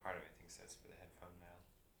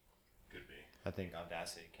I think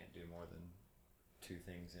Audacity can't do more than 2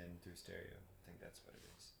 things in through stereo. I think that's what it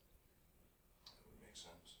is. That would make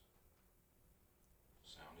sense.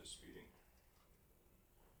 Sound is speeding.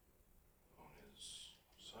 Phone is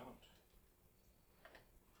silent.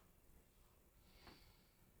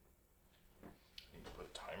 I need to put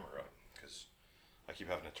a timer up because I keep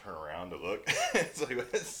having to turn around to look. It's like,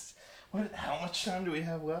 what? How much time do we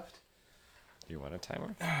have left? Do you want a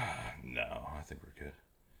timer? No, I think we're good.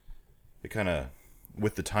 It kind of,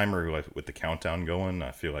 with the timer, like with the countdown going,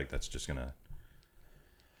 I feel like that's just gonna.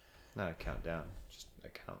 Not a countdown, just a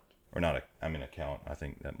count. Or not a count. I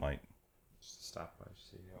think that might Just a stopwatch.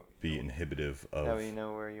 So be inhibitive of How do you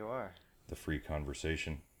know where you are? the free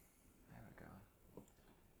conversation. There we go.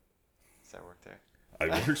 Does that work there?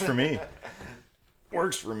 It works for me.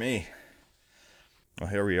 Works for me. Well,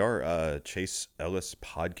 here we are. Chase Ellis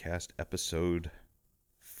podcast episode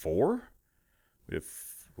 4.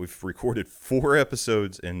 We've recorded 4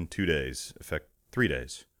 episodes in 2 days. 3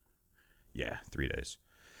 days. Yeah, 3 days.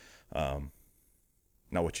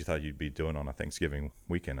 Not what you thought you'd be doing on a Thanksgiving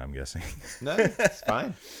weekend, I'm guessing. No, it's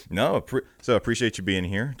fine. No, so appreciate you being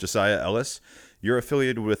here. Josiah Ellis, you're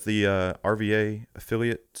affiliated with the RVA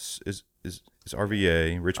affiliates. Is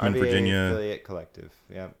RVA, Richmond, RVA Virginia. Affiliate Collective,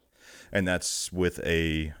 yeah. And that's with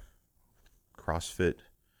a CrossFit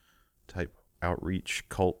type outreach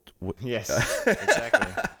cult. Yes,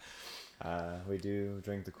 exactly. We do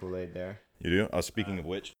drink the Kool-Aid there. You do? Speaking of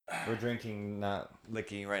which. We're drinking not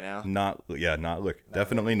licky right now. Not liquor.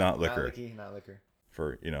 Definitely not liquor. Not liquor.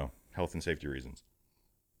 For, health and safety reasons.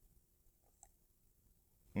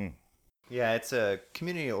 Yeah, it's a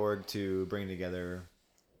community org to bring together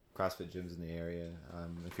CrossFit gyms in the area.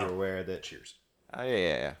 If you're aware that... Cheers. Oh,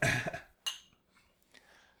 yeah. If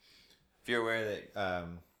you're aware that...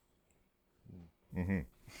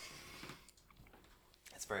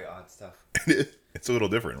 It's very odd stuff. It's a little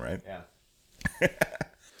different, right? Yeah.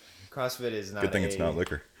 CrossFit is not Good thing it's not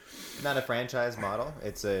liquor. Not a franchise model.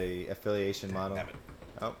 It's a affiliation model. Damn it.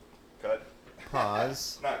 Oh. Cut.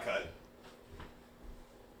 Pause. Not cut.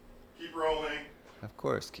 Keep rolling. Of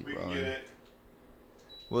course, keep rolling. We can get it.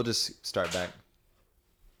 We'll just start back.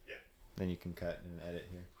 Yeah. Then you can cut and edit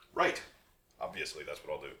here. Right. Obviously, that's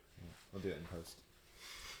what I'll do. We'll do it in post.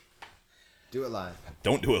 Do it live.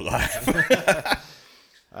 Don't do it live.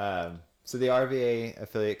 So the RVA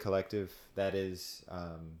Affiliate Collective, that is,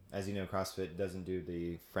 as you know, CrossFit doesn't do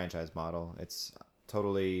the franchise model. It's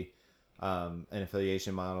totally an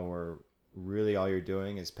affiliation model where really all you're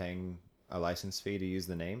doing is paying a license fee to use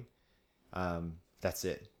the name. That's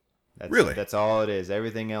it. Really? That's all it is.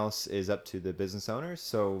 Everything else is up to the business owners.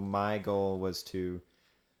 So my goal was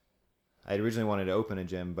I originally wanted to open a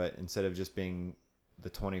gym, but instead of just being the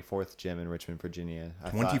 24th gym in Richmond, Virginia.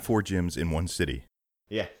 24 gyms in one city.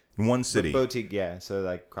 Yeah. In one city. Boutique, yeah. So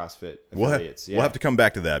like CrossFit affiliates. We'll have to come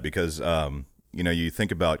back to that because, you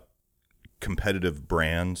think about competitive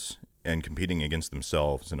brands and competing against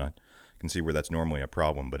themselves, and I can see where that's normally a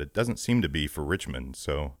problem, but it doesn't seem to be for Richmond.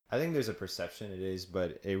 So I think there's a perception it is,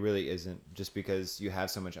 but it really isn't. Just because you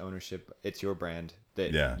have so much ownership, it's your brand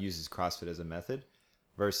that uses CrossFit as a method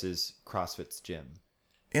versus CrossFit's gym.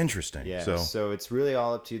 Interesting. Yeah. So it's really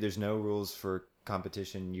all up to you. There's no rules for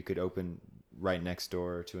competition. You could open right next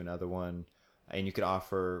door to another one, and you could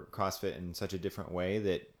offer CrossFit in such a different way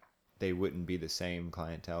that they wouldn't be the same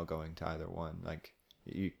clientele going to either one. Like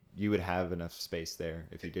you would have enough space there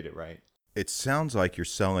if you did it right. It sounds like you're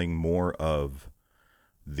selling more of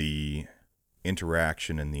the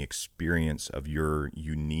interaction and the experience of your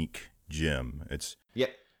unique gym. It's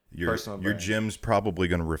your gym's probably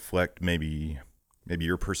going to reflect maybe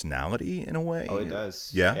your personality in a way. Oh, it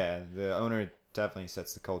does. Yeah. Yeah. The owner definitely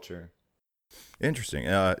sets the culture. Interesting.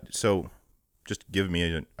 So, just give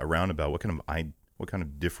me a roundabout. What kind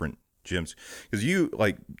of different gyms? Because you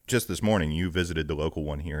just this morning you visited the local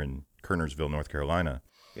one here in Kernersville, North Carolina.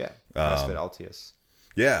 Yeah. CrossFit Altius.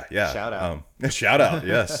 Yeah. Shout out. Shout out.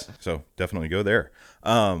 Yes. So definitely go there.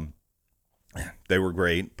 They were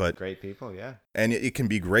great, but great people. Yeah. And it can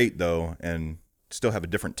be great though, and still have a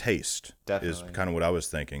different taste. Definitely. Is kind of what I was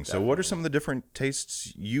thinking. Definitely. So, what are some of the different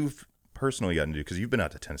tastes you've personally gotten to do? Because you've been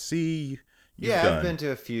out to Tennessee. I've been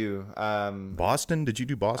to a few. Boston? Did you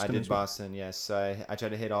do Boston? I did Boston, yes. I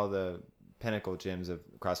tried to hit all the pinnacle gyms of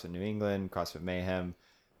CrossFit New England, CrossFit Mayhem.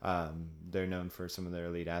 They're known for some of their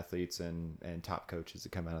elite athletes and top coaches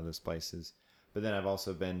that come out of those places. But then I've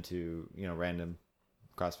also been to, random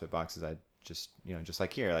CrossFit boxes. I just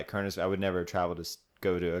like here, like Kernersville. I would never travel to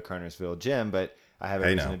go to a Kernersville gym, but I have a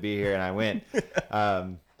reason to be here, and I went.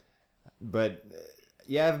 But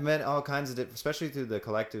Yeah, I've met all kinds of different, especially through the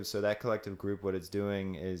collective. So that collective group, what it's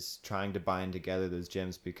doing is trying to bind together those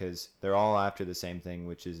gyms because they're all after the same thing,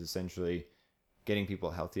 which is essentially getting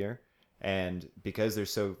people healthier. And because they're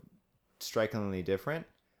so strikingly different,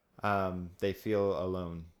 they feel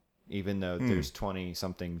alone, even though there's 20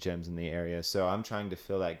 something gyms in the area. So I'm trying to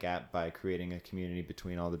fill that gap by creating a community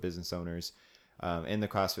between all the business owners in the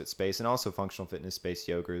CrossFit space and also functional fitness space,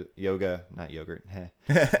 yoga, not yogurt,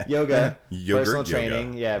 yoga, personal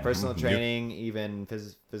training. Yeah, personal training, even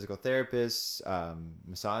physical therapists,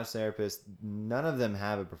 massage therapists. None of them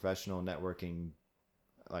have a professional networking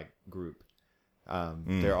like group.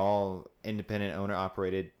 They're all independent owner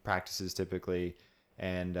operated practices typically,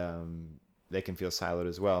 and they can feel siloed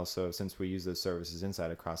as well. So since we use those services inside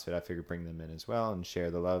of CrossFit, I figured bring them in as well and share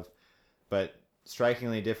the love. But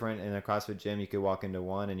strikingly different in a CrossFit gym, you could walk into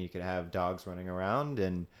one and you could have dogs running around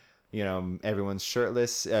and everyone's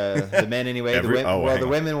shirtless. The men anyway. The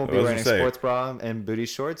women will be wearing a sports bra and booty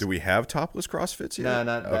shorts. Do we have topless CrossFits yet? No,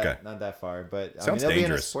 not that far. But Sounds they'll dangerous.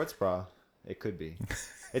 be in a sports bra. It could be.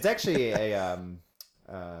 It's actually a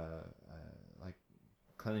like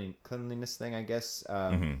cleanliness thing, I guess.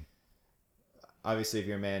 Obviously, if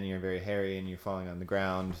you're a man and you're very hairy and you're falling on the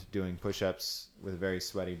ground doing push-ups with a very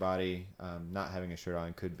sweaty body, not having a shirt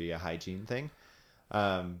on could be a hygiene thing.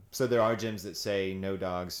 So there are gyms that say no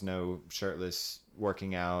dogs, no shirtless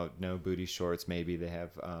working out, no booty shorts. Maybe they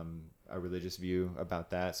have a religious view about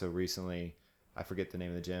that. So recently, I forget the name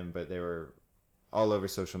of the gym, but they were all over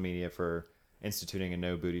social media for instituting a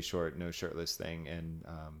no booty short, no shirtless thing. And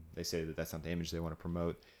they say that that's not the image they want to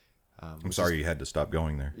promote. I'm sorry you had to stop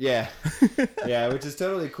going there. Yeah. Yeah, which is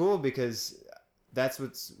totally cool because that's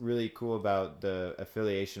what's really cool about the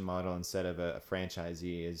affiliation model instead of a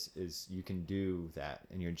franchisee is you can do that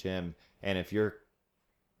in your gym. And if your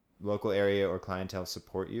local area or clientele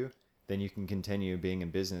support you, then you can continue being in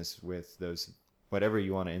business with those, whatever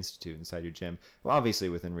you want to institute inside your gym. Well, obviously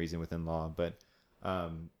within reason, within law, but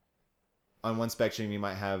on one spectrum, you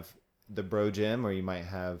might have the bro gym or you might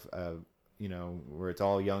have where it's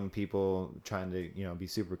all young people trying to, be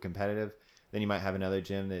super competitive. Then you might have another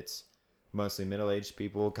gym that's mostly middle-aged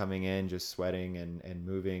people coming in, just sweating and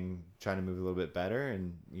moving, trying to move a little bit better.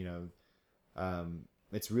 And,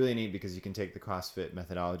 it's really neat because you can take the CrossFit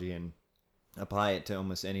methodology and apply it to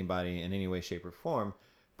almost anybody in any way, shape, or form.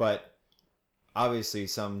 But obviously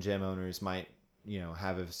some gym owners might,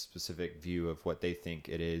 have a specific view of what they think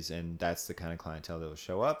it is. And that's the kind of clientele that will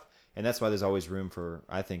show up. And that's why there's always room for,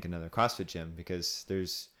 I think, another CrossFit gym because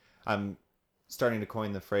I'm starting to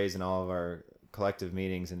coin the phrase in all of our collective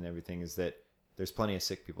meetings and everything is that there's plenty of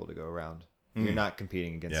sick people to go around. You're not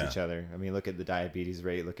competing against each other. I mean, look at the diabetes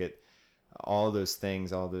rate, look at all those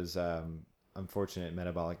things, all those unfortunate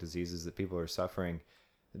metabolic diseases that people are suffering.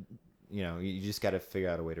 You just got to figure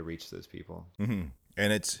out a way to reach those people. Mm-hmm.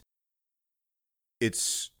 And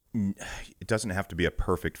it doesn't have to be a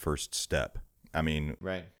perfect first step. I mean,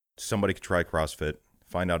 right. Somebody could try CrossFit,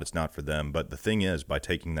 find out it's not for them. But the thing is, by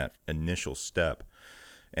taking that initial step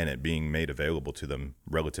and it being made available to them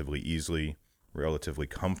relatively easily, relatively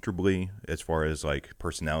comfortably, as far as like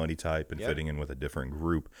personality type and fitting in with a different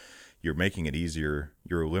group, you're making it easier.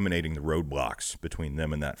 You're eliminating the roadblocks between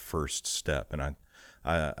them and that first step. And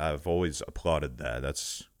I've always applauded that.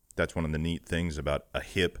 That's one of the neat things about a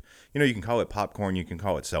hip. You can call it popcorn, you can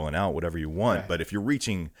call it selling out, whatever you want. Right. But if you're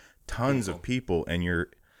reaching tons of people and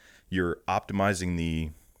you're optimizing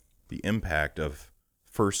the impact of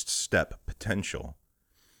first step potential,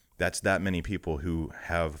 that's that many people who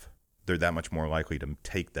they're that much more likely to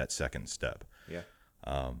take that second step. Yeah.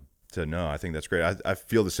 So no, I think that's great. I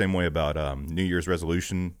feel the same way about New Year's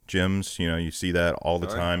resolution gyms. You see that all the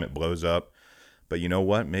time. It blows up. But you know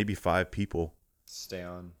what? Maybe 5 people stay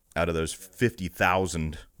on. Out of those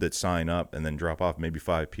 50,000 that sign up and then drop off, maybe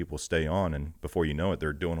 5 people stay on. And before you know it,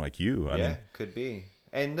 they're doing like you. I mean, could be.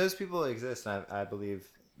 And those people exist. And I believe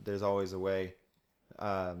there's always a way.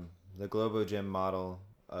 The Globo Gym model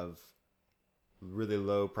of really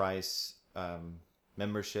low price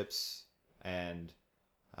memberships and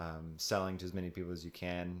selling to as many people as you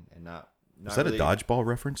can and not is that really a dodgeball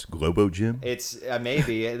reference? Globo Gym? It's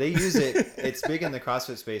maybe they use it. It's big in the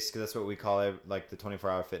CrossFit space because that's what we call it, like the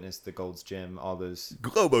 24-hour fitness, the Gold's Gym, all those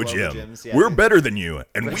Globo Gym. Gyms. Yeah. We're better than you,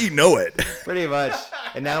 and we know it. Pretty much.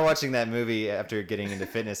 And now watching that movie after getting into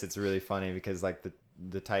fitness, it's really funny because like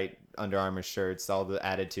the tight Under Armour shirts, all the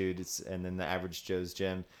attitudes, and then the average Joe's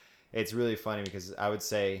gym. It's really funny because I would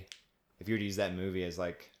say if you were to use that movie as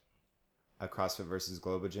like a CrossFit versus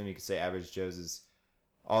Globo Gym, you could say average Joe's is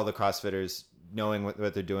all the CrossFitters knowing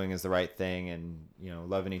what they're doing is the right thing and,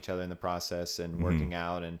 loving each other in the process and working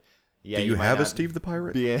out and, Yeah, Do you have a Steve the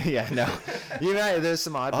Pirate? Yeah, no. There's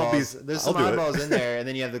some oddballs. There's some oddballs in there, and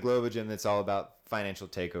then you have the Global Gym that's all about financial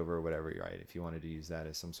takeover or whatever, right? If you wanted to use that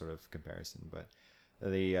as some sort of comparison, but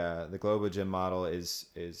the Global Gym model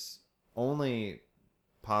is only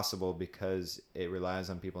possible because it relies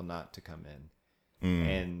on people not to come in,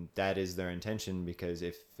 and that is their intention. Because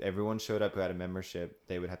if everyone showed up who had a membership,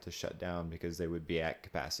 they would have to shut down because they would be at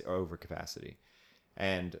capacity or over capacity,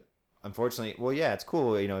 and unfortunately, well, yeah, it's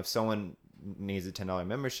cool. If someone needs a $10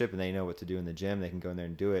 membership and they know what to do in the gym, they can go in there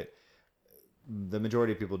and do it. The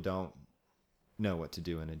majority of people don't know what to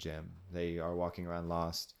do in a gym. They are walking around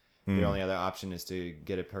lost. The only other option is to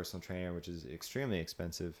get a personal trainer, which is extremely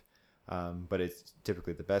expensive, but it's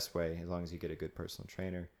typically the best way as long as you get a good personal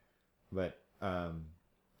trainer. But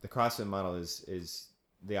the CrossFit model is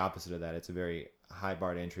the opposite of that. It's a very high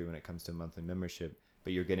bar to entry when it comes to monthly membership,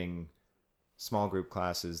 but you're getting small group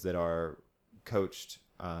classes that are coached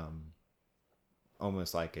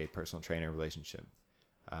almost like a personal trainer relationship.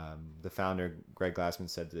 The founder, Greg Glassman,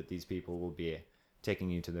 said that these people will be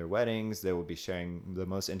taking you to their weddings. They will be sharing the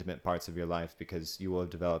most intimate parts of your life because you will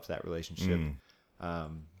have developed that relationship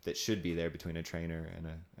that should be there between a trainer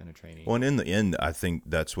and a trainee. Well, and in the end, I think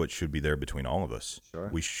that's what should be there between all of us. Sure.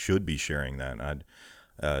 We should be sharing that.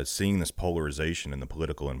 Seeing this polarization in the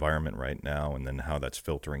political environment right now, and then how that's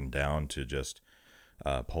filtering down to just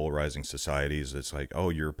polarizing societies. It's like, oh,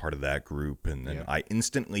 you're part of that group, and then I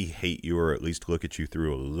instantly hate you, or at least look at you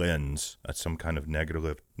through a lens, some kind of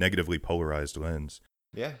negatively polarized lens.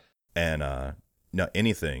 Yeah. And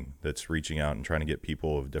anything that's reaching out and trying to get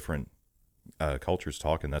people of different cultures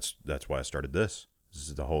talking. That's why I started this. This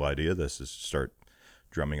is the whole idea. This is to start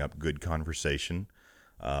drumming up good conversation.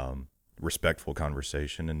 Respectful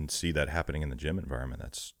conversation, and see that happening in the gym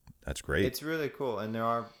environment. That's great. It's really cool, and there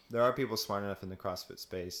are people smart enough in the CrossFit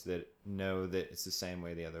space that know that it's the same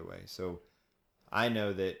way the other way. So I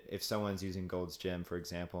know that if someone's using Gold's Gym, for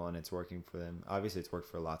example, and it's working for them, obviously it's worked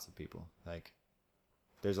for lots of people. Like,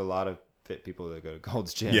 there's a lot of fit people that go to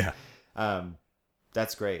Gold's Gym. Yeah.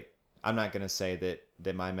 That's great. I'm not going to say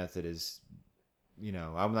that my method is,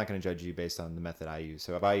 I'm not going to judge you based on the method I use.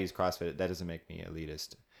 So if I use CrossFit, that doesn't make me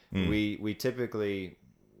elitist. We typically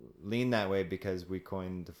lean that way because we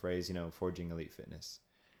coined the phrase, forging elite fitness.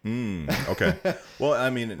 Okay. Well, I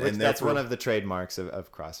mean, and that's one of the trademarks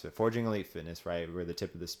of CrossFit, forging elite fitness, right? We're the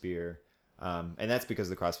tip of the spear. And that's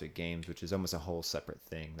because of the CrossFit Games, which is almost a whole separate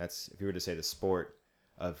thing. That's, if you were to say the sport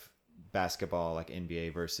of basketball, like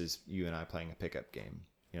NBA versus you and I playing a pickup game,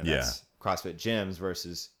 that's CrossFit gyms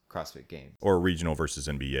versus CrossFit Games, or regional versus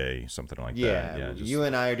NBA, something like that. Yeah, you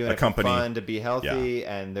and I are doing it for fun, to be healthy,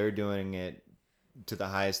 and they're doing it to the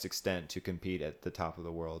highest extent to compete at the top of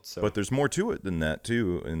the world. So, but there's more to it than that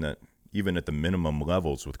too. In that, even at the minimum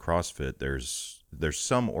levels with CrossFit, there's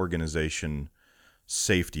some organization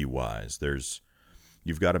safety wise.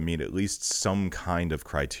 You've got to meet at least some kind of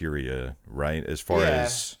criteria, right? As far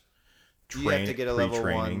as you have to get a level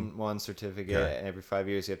one certificate, and every 5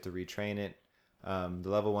 years you have to retrain it. The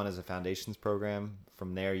level 1 is a foundations program.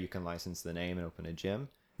 From there, you can license the name and open a gym.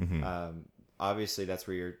 Obviously, that's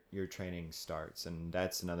where your training starts, and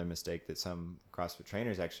that's another mistake that some CrossFit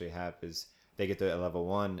trainers actually have, is they get to a level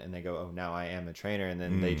 1 and they go, "Oh, now I am a trainer," and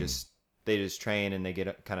then they just train and they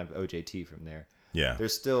get kind of OJT from there. Yeah,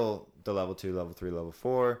 there's still the level 2, level 3, level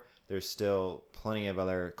 4. There's still plenty of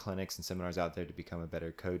other clinics and seminars out there to become a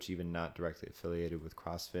better coach, even not directly affiliated with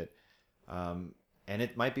CrossFit. And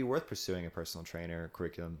it might be worth pursuing a personal trainer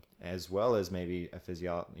curriculum, as well as maybe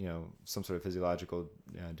some sort of physiological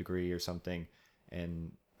degree or something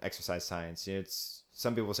in exercise science.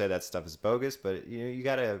 Some people say that stuff is bogus, but you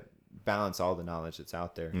got to balance all the knowledge that's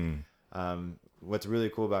out there. What's really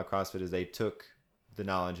cool about CrossFit is they took the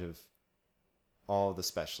knowledge of all the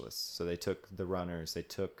specialists. So they took the runners, they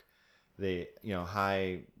took the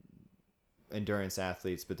high endurance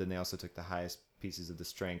athletes, but then they also took the highest pieces of the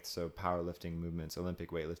strength, so powerlifting movements, Olympic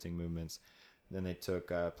weightlifting movements. Then they took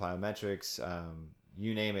plyometrics,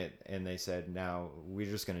 you name it, and they said, now we're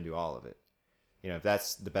just going to do all of it. If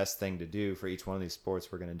that's the best thing to do for each one of these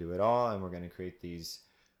sports, we're going to do it all, and we're going to create these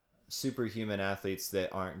superhuman athletes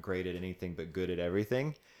that aren't great at anything but good at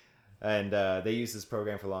everything. And they used this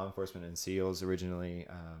program for law enforcement and SEALs originally.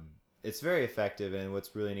 It's very effective, and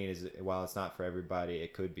what's really neat is, while it's not for everybody,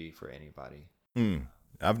 it could be for anybody.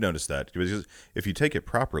 I've noticed that, because if you take it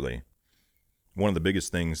properly, one of the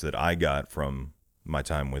biggest things that I got from my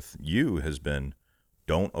time with you has been,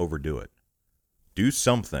 don't overdo it. Do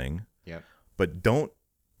something, but don't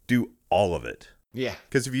do all of it. Yeah.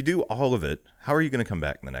 Because if you do all of it, how are you going to come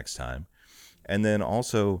back the next time? And then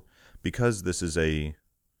also, because this is a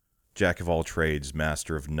jack of all trades,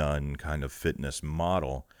 master of none kind of fitness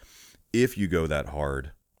model, if you go that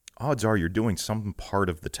hard, odds are you're doing some part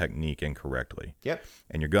of the technique incorrectly. Yep.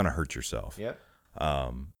 And you're going to hurt yourself. Yep.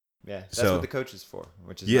 Yeah, that's so, what the coach is for,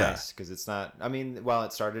 which is nice because it's not. I mean, while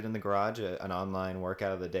it started in the garage, an online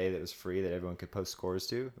workout of the day that was free that everyone could post scores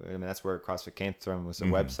to. I mean, that's where CrossFit came from, was a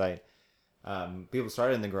website. People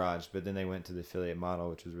started in the garage, but then they went to the affiliate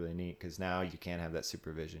model, which was really neat because now you can't have that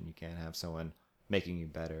supervision. You can't have someone making you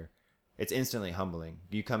better. It's instantly humbling.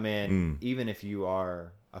 You come in, even if you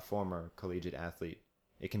are a former collegiate athlete,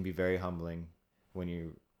 it can be very humbling when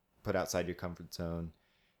you put outside your comfort zone.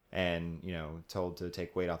 And, you know, told to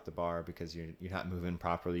take weight off the bar because you're not moving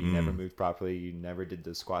properly. You never moved properly. You never did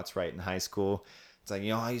the squats right in high school. It's like, you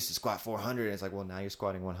know, I used to squat 400. And it's like, well, now you're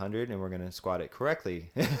squatting 100 and we're going to squat it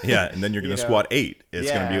correctly. Yeah. And then you're going to squat 8.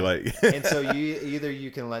 It's going to be like. And so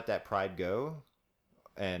you can let that pride go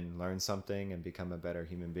and learn something and become a better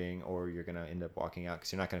human being, or you're going to end up walking out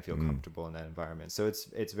because you're not going to feel comfortable in that environment. So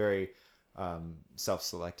it's very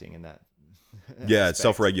self-selecting in that. Yeah, it's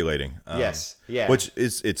self-regulating. Yes, yeah. Which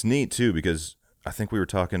it's neat too, because I think we were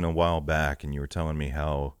talking a while back, and you were telling me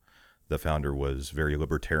how the founder was very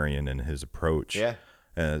libertarian in his approach. Yeah,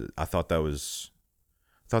 I thought that was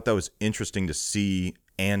interesting to see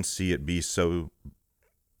it be so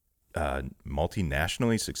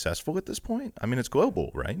multinationally successful at this point. I mean, it's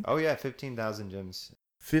global, right? Oh yeah, 15,000 gyms.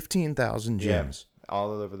 15,000 gyms, yeah,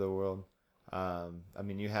 all over the world. I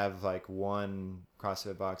mean, you have like one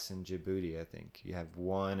CrossFit box in Djibouti, I think. You have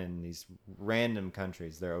one in these random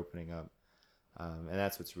countries they're opening up. And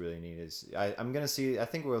that's what's really neat is I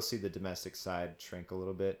think we'll see the domestic side shrink a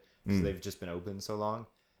little bit because they've just been open so long.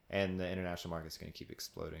 And the international market's going to keep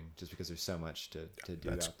exploding just because there's so much to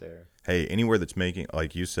do out there. Hey, anywhere that's making,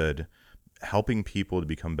 like you said, helping people to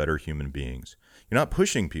become better human beings. You're not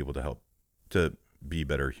pushing people to be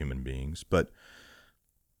better human beings, but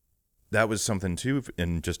that was something too,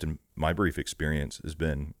 in my brief experience, has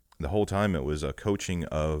been the whole time it was a coaching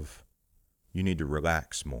of you need to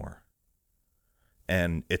relax more.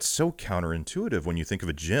 And it's so counterintuitive when you think of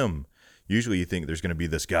a gym. Usually you think there's going to be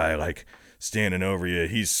this guy like standing over you.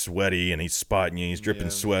 He's sweaty and he's spotting you. He's dripping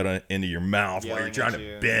sweat into your mouth while you're trying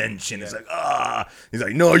to bench. And it's like, He's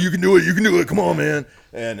like, no, you can do it. You can do it. Come on, man.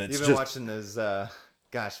 And it's You've been watching those,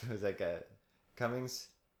 who was that guy? Cummings?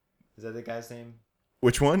 Is that the guy's name?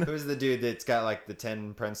 Which one? Who's the dude that's got like the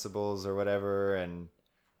 10 principles or whatever and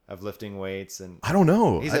of lifting weights? And I don't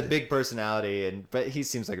know. He's a big personality, but he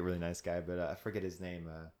seems like a really nice guy. But I forget his name.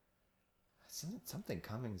 Something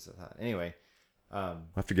Cummings. Anyway, we'll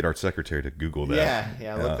have to get our secretary to Google that.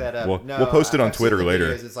 Yeah, look that up. We'll post it on Twitter later.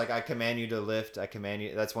 Videos. It's like I command you to lift. I command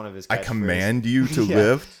you. That's one of his. I command you to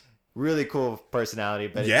lift. Really cool personality,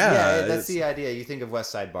 but that's the idea. You think of West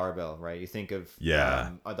Side Barbell, right? You think of the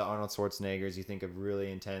Arnold Schwarzeneggers. You think of really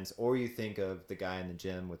intense, or you think of the guy in the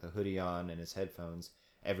gym with a hoodie on and his headphones.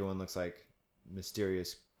 Everyone looks like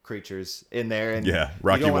mysterious creatures in there, and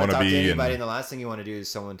Rocky you don't want to talk to wannabe, anybody. And the last thing you want to do is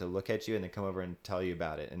someone to look at you and then come over and tell you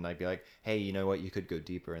about it, and like be like, "Hey, you know what? You could go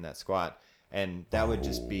deeper in that squat." And that would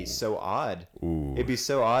just be so odd. Ooh. It'd be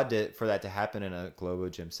so odd for that to happen in a global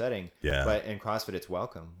gym setting. Yeah. But in CrossFit, it's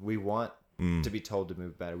welcome. We want to be told to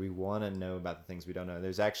move better. We want to know about the things we don't know.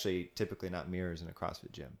 There's actually typically not mirrors in a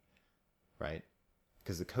CrossFit gym, right?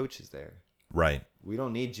 Because the coach is there. Right. We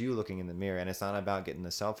don't need you looking in the mirror. And it's not about getting the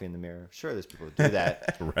selfie in the mirror. Sure, there's people who do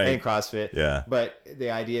that in CrossFit. Yeah. But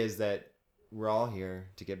the idea is that we're all here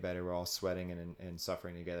to get better. We're all sweating and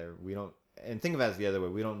suffering together. And think about it the other way.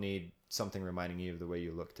 We don't need something reminding you of the way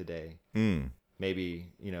you look today.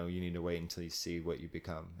 Maybe you need to wait until you see what you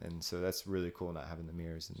become, and so that's really cool not having the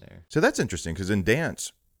mirrors in there. So that's interesting because in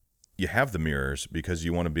dance you have the mirrors because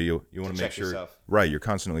you want to make sure yourself. Right, you're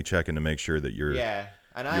constantly checking to make sure that you're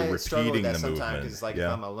and I struggle with that sometimes because if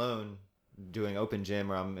I'm alone doing open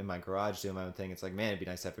gym or I'm in my garage doing my own thing, it's like, man, it'd be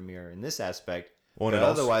nice to have a mirror in this aspect. Well, but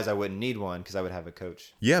otherwise, I wouldn't need one because I would have a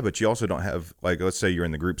coach. Yeah, but you also don't have, like, let's say you're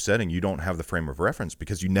in the group setting, you don't have the frame of reference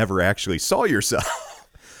because you never actually saw yourself.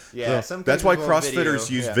 Yeah, that's why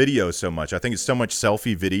CrossFitters use video so much. I think it's so much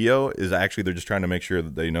selfie video is actually they're just trying to make sure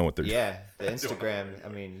that they know what they're doing. Yeah, the Instagram. I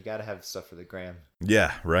mean, you got to have stuff for the gram.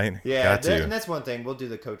 Yeah, right. Yeah, and that's one thing. We'll do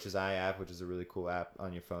the Coach's Eye app, which is a really cool app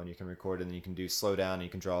on your phone. You can record it and you can do slow down and you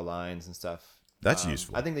can draw lines and stuff. That's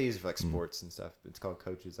useful. I think they use it for like sports and stuff. It's called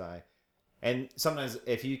Coach's Eye. And sometimes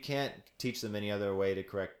if you can't teach them any other way to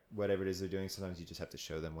correct whatever it is they're doing, sometimes you just have to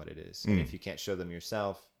show them what it is. And if you can't show them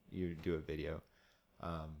yourself, you do a video.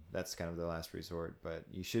 That's kind of the last resort, but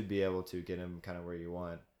you should be able to get them kind of where you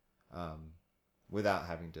want without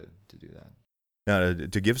having to do that. Now,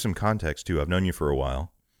 to give some context too, I've known you for a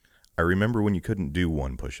while. I remember when you couldn't do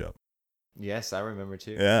one push-up. Yes, I remember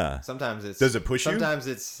too. Yeah. Sometimes it's. Does it push you? Sometimes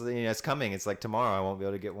it's it's coming. It's like tomorrow I won't be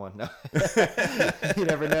able to get one. No. You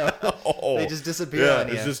never know. Oh, They just disappear on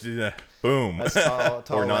you. It's just boom. Us tall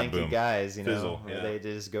Or not lanky boom. guys, Fizzle, yeah. they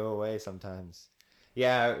just go away sometimes.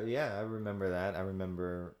 Yeah, I remember that. I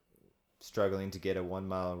remember struggling to get a 1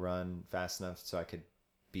 mile run fast enough so I could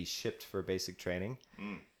be shipped for basic training.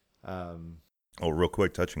 Real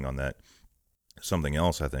quick, touching on that, something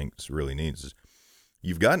else I think is really neat is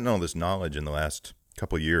you've gotten all this knowledge in the last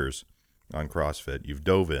couple of years on CrossFit. You've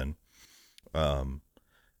dove in,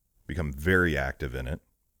 become very active in it.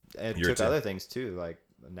 It took other things too, like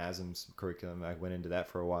NASM's curriculum. I went into that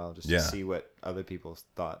for a while just to see what other people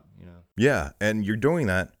thought, Yeah, and you're doing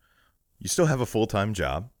that. You still have a full-time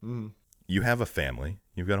job. Mm-hmm. You have a family.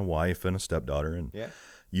 You've got a wife and a stepdaughter, and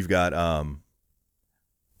you've got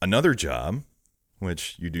another job,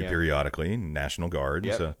 which you do periodically, National Guard.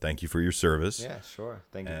 Yep. So thank you for your service. Yeah, sure.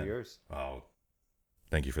 Thank you for yours. Oh,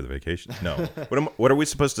 thank you for the vacation. No, what are we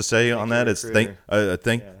supposed to say on that? It's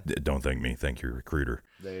don't thank me. Thank you, recruiter.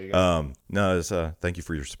 There you go. No, it's thank you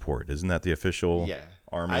for your support. Isn't that the official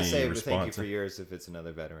Army I say response? thank you for yours if it's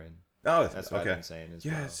another veteran. Oh, that's what I've been saying as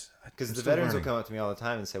well. Because the still veterans learning. will come up to me all the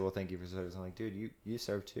time and say, "Well, thank you for service." I'm like, dude, you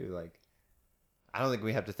serve too. Like, I don't think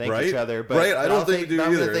we have to thank each other, but I don't think we do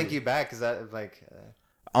I'm either. gonna thank you back because that like.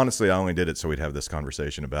 Honestly, I only did it so we'd have this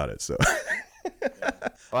conversation about it. So.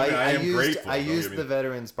 Well, I am grateful. I used the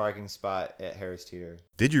veterans parking spot at Harris Teeter.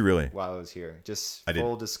 Did you really? While I was here, just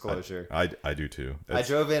full disclosure. I do too. I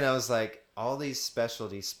drove in. I was like, all these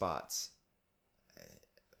specialty spots.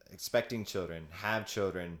 Expecting children, have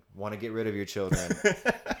children, want to get rid of your children,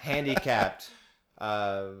 handicapped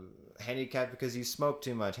because you smoke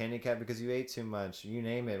too much, handicapped because you ate too much, you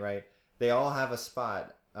name it, right? They all have a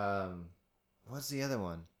spot. What's the other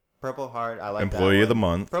one? Purple Heart. I like Employee that one. of the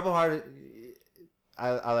Month. Purple Heart.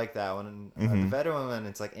 I like that one. And the veteran one,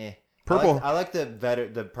 it's like Purple. I like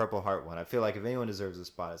the Purple Heart one. I feel like if anyone deserves a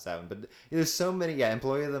spot, it's that one. But there's so many. Yeah,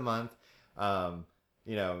 Employee of the Month.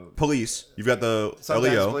 Police. You've got the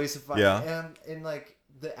sometimes LEO. Police are fine. Yeah. And like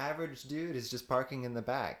the average dude is just parking in the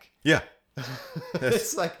back. Yeah.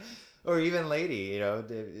 It's like, or even lady,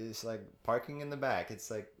 it's like parking in the back. It's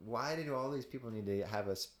like, why do all these people need to have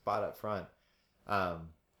a spot up front?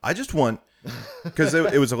 I just want, because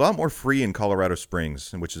it was a lot more free in Colorado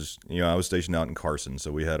Springs, which is, I was stationed out in Carson,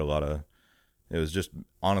 so we had a lot of, it was just,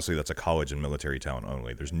 honestly, that's a college and military town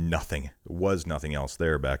only. There was nothing else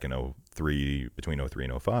there back in between 03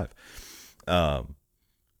 and 05.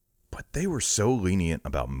 But they were so lenient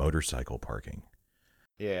about motorcycle parking.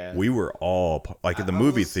 Yeah. We were all, like at the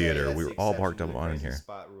movie theater, we were all parked up on in here. The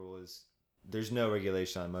spot rule is, there's no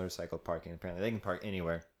regulation on motorcycle parking, apparently. They can park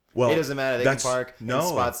anywhere. Well, it doesn't matter. They can park in no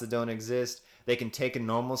spots that don't exist. They can take a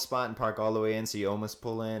normal spot and park all the way in, so you almost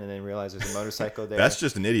pull in and then realize there's a motorcycle there. That's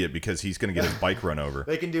just an idiot because he's going to get his bike run over.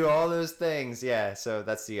 They can do all those things. Yeah, so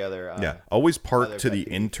that's the other. Always park to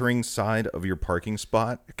the entering side of your parking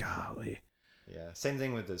spot. Golly. Yeah, same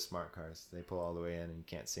thing with the smart cars. They pull all the way in and you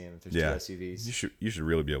can't see them if there's two SUVs. You should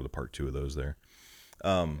really be able to park two of those there.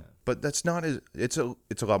 But that's not as it's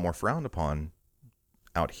a lot more frowned upon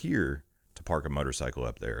out here to park a motorcycle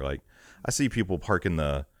up there. Like I see people parking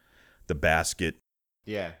the basket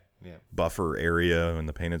buffer area and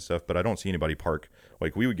the painted stuff, but I don't see anybody park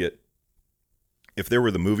like we would get if there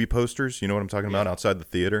were the movie posters, you know what I'm talking about, outside the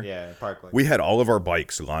theater. Yeah, park like we had all of our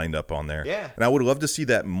bikes lined up on there. Yeah. And I would love to see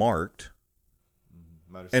that marked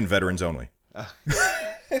and veterans only. I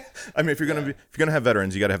mean, if you're gonna have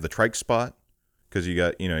veterans, you got to have the trike spot because you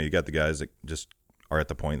got the guys that just are at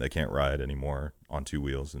the point they can't ride anymore on two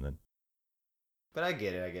wheels, and then. But I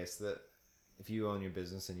get it. I guess that if you own your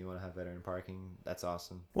business and you want to have veteran parking, that's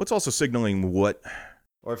awesome. Well, it's also signaling what.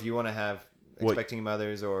 Or if you want to have expecting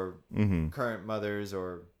mothers or current mothers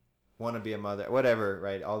or want to be a mother, whatever,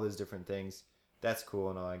 right? All those different things. That's cool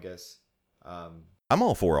and all, I guess. I'm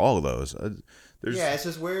all for all of those. It's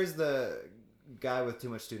just where's the guy with too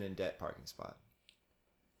much student debt parking spot?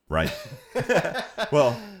 Right.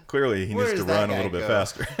 Well, clearly he needs to run a little bit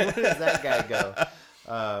faster. Where does that guy go?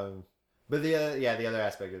 But the other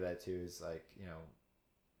aspect of that too is like,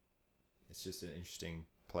 it's just an interesting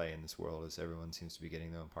play in this world as everyone seems to be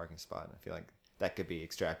getting their own parking spot. And I feel like that could be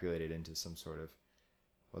extrapolated into some sort of,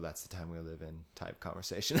 well, that's the time we live in type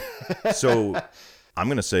conversation. So I'm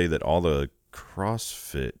going to say that all the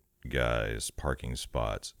CrossFit guys' parking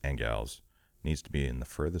spots and gals needs to be in the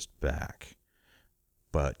furthest back.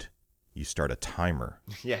 But you start a timer.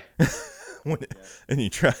 Yeah. And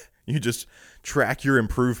you just track your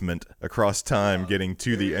improvement across time getting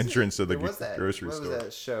to the entrance of the grocery store. What was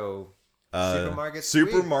that show Supermarket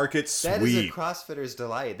sweep. That is a sweep. CrossFitter's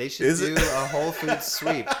delight. They should do a Whole Foods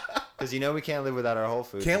sweep. Because we can't live without our Whole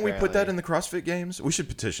Foods. Can't we put that in the CrossFit games? We should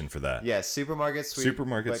petition for that. Yeah, supermarket sweep.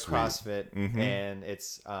 Supermarket sweep. CrossFit, and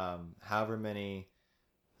it's however many.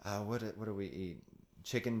 What do we eat?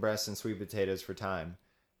 Chicken breasts and sweet potatoes for time.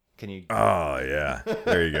 Can you? Oh yeah,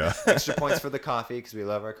 there you go. Extra points for the coffee because we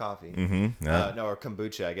love our coffee. Mm-hmm. Yeah. No, or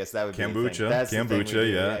kombucha. I guess that would be kombucha. That's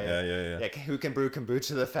kombucha. Yeah. Who can brew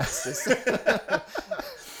kombucha the fastest?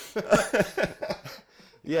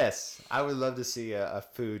 Yes, I would love to see a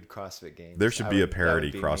food CrossFit game. There should be a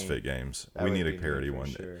parody CrossFit games. We need a parody one.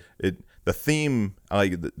 Sure. The theme,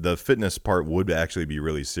 like the fitness part, would actually be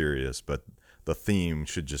really serious, but the theme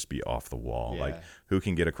should just be off the wall. Yeah. Like who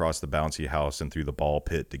can get across the bouncy house and through the ball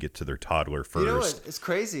pit to get to their toddler first. You know what? It's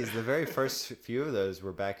crazy. Is the very first few of those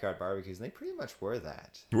were backyard barbecues, and they pretty much were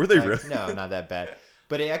that. Were they really? No, not that bad.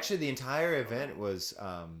 But the entire event was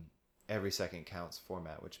every second counts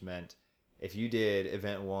format, which meant if you did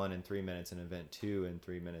event 1 in 3 minutes and event 2 in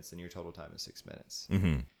 3 minutes, then your total time is 6 minutes.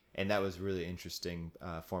 Mm-hmm. And that was really interesting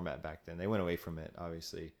format back then. They went away from it,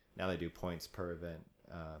 obviously. Now they do points per event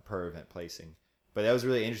placing. But that was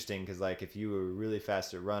really interesting because, like, if you were really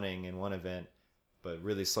fast at running in one event, but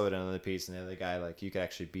really slow down another piece, and the other guy, like, you could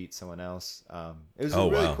actually beat someone else. It was a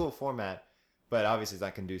really cool format. But obviously, it's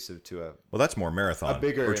not conducive to a. Well, that's more marathon. A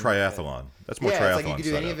bigger or triathlon. That's more triathlon. Yeah, it's like you could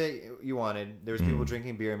do any of it you wanted. There was people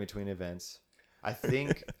drinking beer in between events. I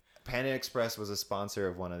think Panda Express was a sponsor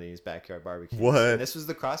of one of these backyard barbecues. What? And this was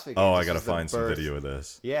the CrossFit game. Oh, I gotta find some video of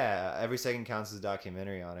this. Yeah, Every Second Counts is a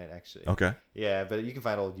documentary on it, actually. Okay. Yeah, but you can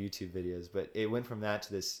find old YouTube videos. But it went from that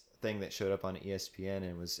to this thing that showed up on ESPN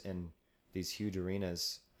and was in these huge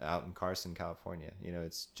arenas out in Carson, California.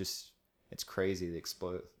 It's crazy the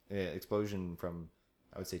explosion from,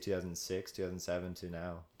 I would say, 2006, 2007 to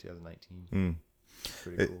now 2019.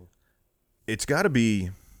 Pretty cool. It's got to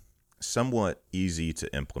be somewhat easy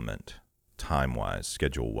to implement time-wise,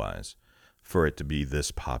 schedule-wise, for it to be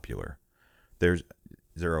this popular. There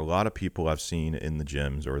are a lot of people I've seen in the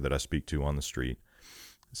gyms or that I speak to on the street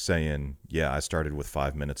saying, yeah, I started with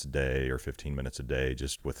 5 minutes a day or 15 minutes a day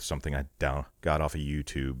just with something I got off of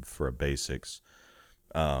YouTube for a basics.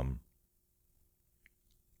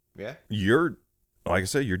 Yeah. Like I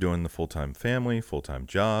said, you're doing the full-time family, full-time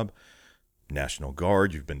job, National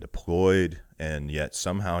Guard, you've been deployed, and yet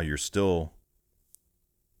somehow you're still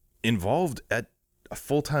involved at a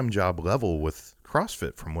full-time job level with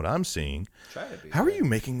CrossFit from what I'm seeing. Try to be. How are you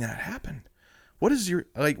making that happen? What is your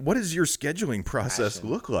scheduling process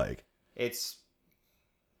look like? And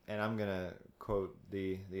I'm going to quote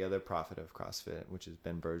the other prophet of CrossFit, which is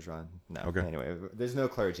Ben Bergeron. No, okay. Anyway, there's no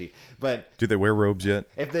clergy. But do they wear robes yet?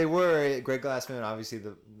 If they were, Greg Glassman, obviously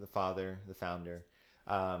the father, the founder.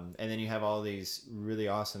 And then you have all these really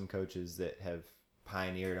awesome coaches that have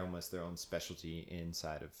pioneered almost their own specialty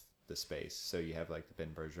inside of the space. So you have like the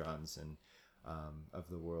Ben Bergerons and of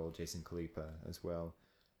the world, Jason Khalipa as well.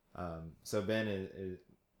 So Ben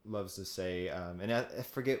loves to say, and I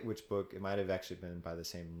forget which book, it might have actually been by the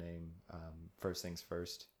same name, First Things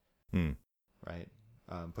First, right?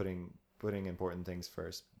 Putting important things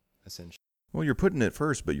first, essentially. Well, you're putting it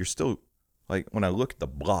first, but you're still, like, when I look at the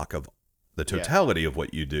block of the totality of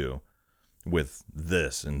what you do with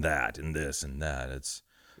this and that and this and that, it's,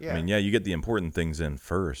 I mean, you get the important things in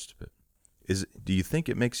first, but do you think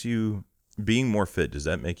it makes you, being more fit, does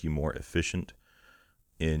that make you more efficient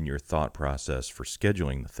in your thought process for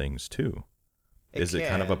scheduling the things too? Is it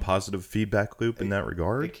kind of a positive feedback loop in that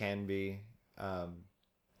regard? It can be.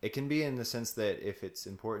 It can be in the sense that if it's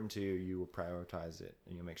important to you, you will prioritize it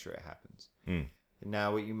and you'll make sure it happens.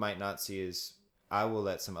 Now, what you might not see is I will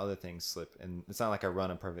let some other things slip. And it's not like I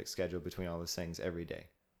run a perfect schedule between all those things every day.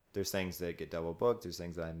 There's things that get double booked. There's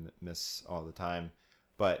things that I miss all the time.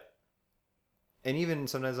 And even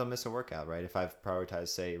sometimes I'll miss a workout, right? If I've prioritized,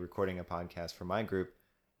 say, recording a podcast for my group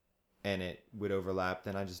and it would overlap,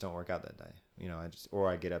 then I just don't work out that day. Or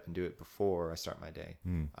I get up and do it before I start my day.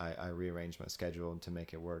 I rearrange my schedule to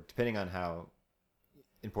make it work, depending on how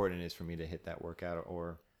important it is for me to hit that workout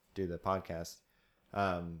or do the podcast.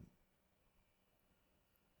 I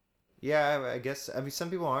guess, some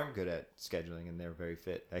people aren't good at scheduling and they're very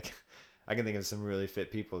fit. Like, I can think of some really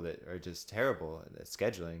fit people that are just terrible at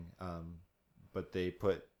scheduling, but they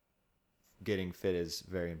put getting fit as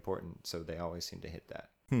very important, so they always seem to hit that.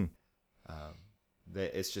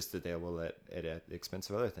 It's just that they will let it at the expense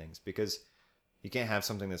of other things, because you can't have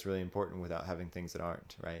something that's really important without having things that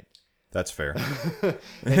aren't, right? That's fair.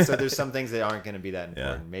 And so there's some things that aren't going to be that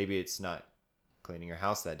important. Yeah. Maybe it's not cleaning your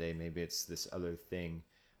house that day. Maybe it's this other thing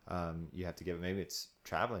you have to give. Maybe it's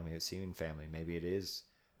traveling. Maybe it's seeing family. Maybe it is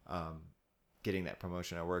getting that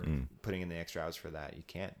promotion at work, putting in the extra hours for that. You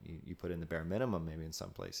can't. You put in the bare minimum maybe in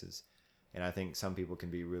some places. And I think some people can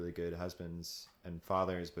be really good husbands and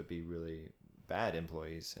fathers, but be really bad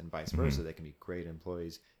employees, and vice versa. They can be great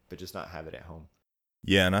employees, but just not have it at home.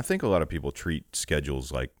 Yeah, and I think a lot of people treat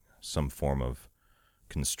schedules like some form of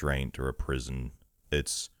constraint or a prison.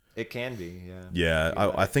 It can be, yeah.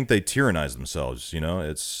 Yeah, I think they tyrannize themselves.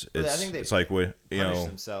 It's I think it's like we punish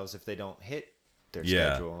themselves if they don't hit their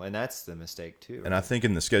schedule, and that's the mistake too. Right? And I think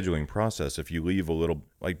in the scheduling process, if you leave a little,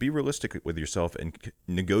 like, be realistic with yourself and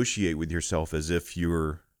negotiate with yourself as if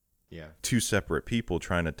you're two separate people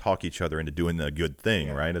trying to talk each other into doing the good thing,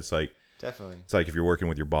 right? It's like definitely. It's like if you're working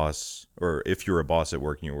with your boss, or if you're a boss at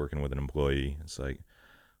work and you're working with an employee, it's like,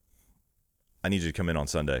 I need you to come in on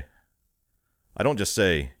Sunday. I don't just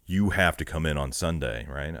say you have to come in on Sunday,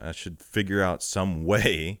 right? I should figure out some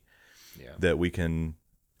way that we can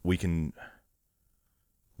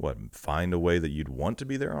find a way that you'd want to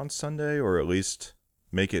be there on Sunday, or at least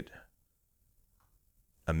make it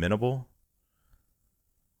amenable.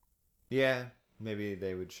 Yeah, maybe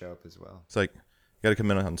they would show up as well. It's like, you got to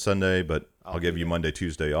come in on Sunday, but I'll give you Monday,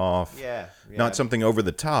 Tuesday off. Yeah. Not something over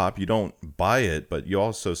the top. You don't buy it, but you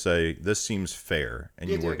also say, this seems fair, and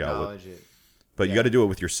you work out with it. But you got to do it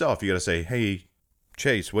with yourself. You got to say, hey,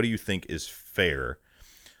 Chase, what do you think is fair?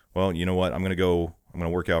 Well, you know what? I'm going to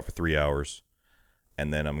work out for 3 hours,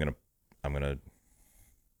 and then I'm going to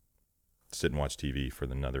sit and watch TV for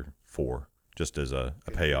another 4, just as a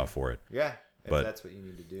payoff for it. Yeah, but that's what you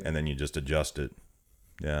need to do. And then you just adjust it.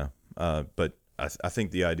 Yeah. But I think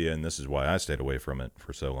the idea, and this is why I stayed away from it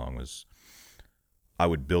for so long, was I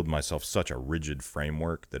would build myself such a rigid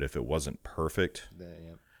framework that if it wasn't perfect,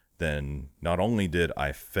 then not only did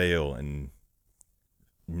I fail and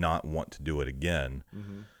not want to do it again,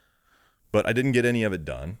 but I didn't get any of it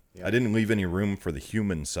done. I didn't leave any room for the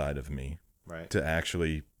human side of me to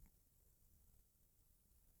actually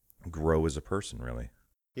grow as a person, really.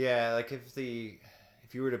 Yeah, like if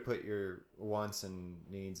you were to put your wants and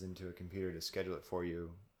needs into a computer to schedule it for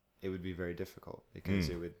you, it would be very difficult, because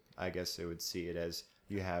it would see it as,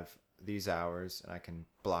 you have these hours and I can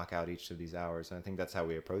block out each of these hours. And I think that's how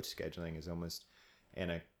we approach scheduling, is almost in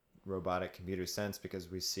a robotic computer sense, because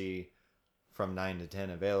we see from 9 to 10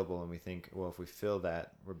 available, and we think, well, if we fill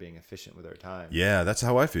that, we're being efficient with our time. Yeah, that's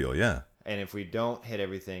how I feel. Yeah. And if we don't hit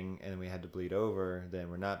everything and we had to bleed over, then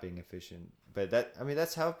we're not being efficient. But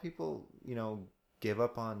that's how people, give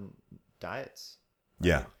up on diets. Right?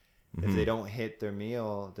 Yeah. If they don't hit their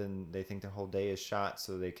meal, then they think their whole day is shot,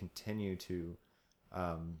 so they continue to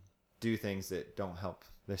do things that don't help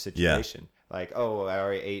their situation. Like, oh, I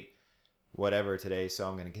already ate whatever today, so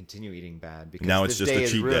I'm going to continue eating bad, because now it's just a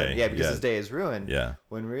cheat day. Yeah, because this day is ruined. Yeah.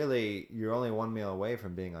 When really you're only one meal away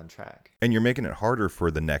from being on track. And you're making it harder for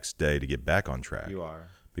the next day to get back on track. You are.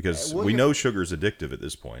 Because we know sugar's addictive at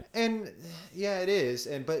this point. And yeah, it is.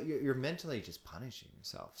 But you're mentally just punishing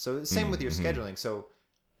yourself. So same with your scheduling. So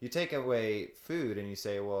you take away food and you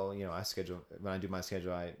say, well, I schedule, when I do my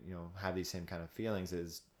schedule, I, have these same kind of feelings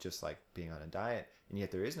as just like being on a diet. And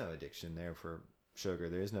yet there is no addiction there for sugar.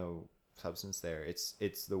 There is no substance there.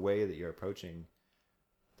 It's the way that you're approaching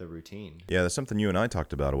the routine. Yeah, that's something you and I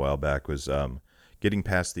talked about a while back, was getting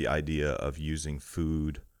past the idea of using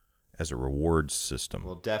food as a reward system.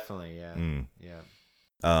 Well, definitely, yeah.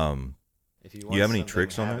 Yeah. If you have any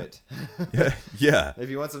tricks on it? Yeah. If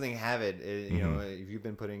you want something, have it. If you've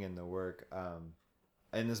been putting in the work.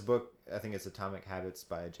 In this book, I think it's Atomic Habits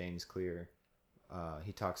by James Clear,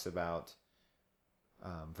 he talks about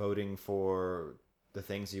voting for the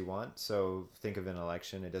things you want. So think of an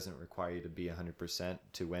election. It doesn't require you to be 100%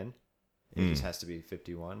 to win. It just has to be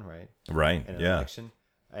 51, right? Right, in an election.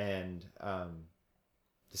 And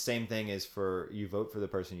the same thing is for, you vote for the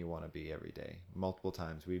person you want to be every day. Multiple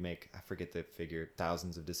times. We make, I forget the figure,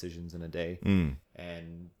 thousands of decisions in a day.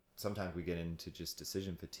 And sometimes we get into just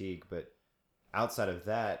decision fatigue. But outside of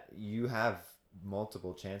that, you have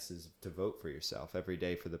multiple chances to vote for yourself every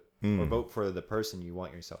day or vote for the person you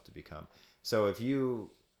want yourself to become. So if you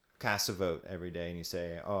cast a vote every day and you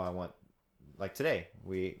say, oh, I want, like today,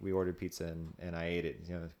 we ordered pizza and I ate it.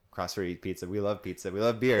 CrossFit eat pizza. We love pizza. We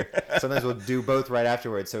love beer. Sometimes we'll do both right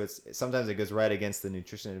afterwards. So sometimes it goes right against the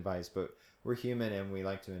nutrition advice, but we're human and we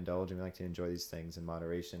like to indulge and we like to enjoy these things in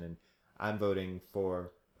moderation. And I'm voting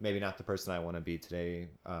for maybe not the person I want to be today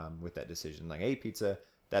with that decision. Like, hey, pizza,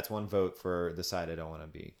 that's one vote for the side I don't want to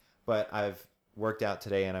be. But I've worked out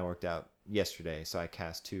today and I worked out yesterday, so I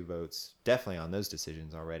cast 2 votes definitely on those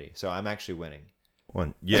decisions already. So I'm actually winning.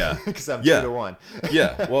 Yeah. Because I'm 2-1.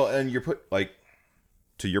 Yeah. Well, and you're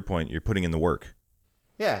to your point, you're putting in the work.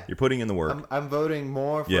 Yeah. You're putting in the work. I'm voting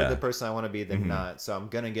more for the person I want to be than not, so I'm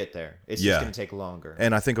going to get there. It's just going to take longer.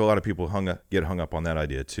 And I think a lot of people get hung up on that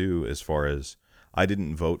idea too, as far as I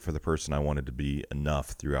didn't vote for the person I wanted to be enough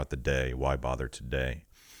throughout the day. Why bother today?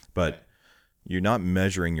 But you're not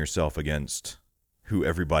measuring yourself against who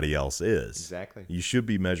everybody else is. Exactly. You should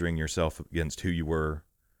be measuring yourself against who you were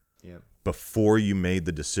before you made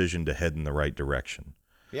the decision to head in the right direction.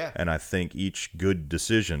 Yeah. And I think each good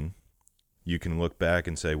decision, you can look back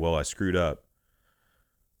and say, well, I screwed up.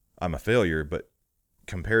 I'm a failure. But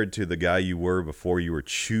compared to the guy you were before you were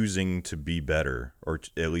choosing to be better, or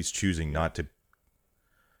at least choosing not to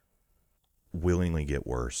willingly get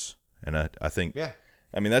worse. And I think,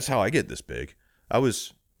 I mean, that's how I get this big. I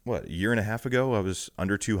was, a year and a half ago, I was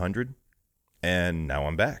under 200, and now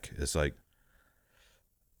I'm back. It's like,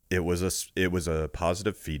 it was a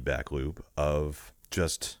positive feedback loop of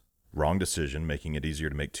just wrong decision, making it easier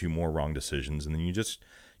to make 2 more wrong decisions, and then you just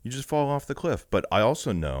fall off the cliff. But I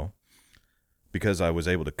also know, because I was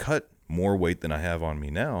able to cut more weight than I have on me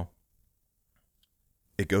now,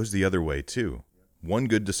 it goes the other way too. One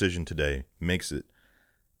good decision today makes it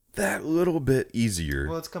that little bit easier.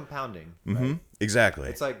 Well, it's compounding. Mm-hmm. Right? Exactly.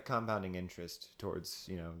 It's like compounding interest towards,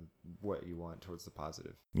 what you want, towards the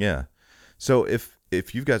positive. Yeah. So if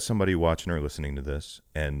you've got somebody watching or listening to this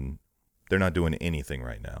and they're not doing anything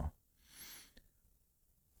right now,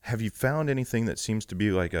 have you found anything that seems to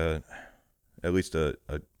be like at least a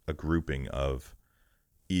grouping of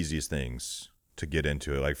easiest things to get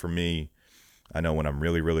into it? Like for me, I know when I'm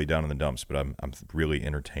really, really down in the dumps, but I'm really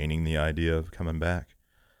entertaining the idea of coming back,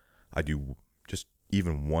 I do just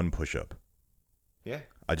even one push-up. Yeah.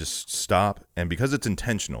 I just stop, and because it's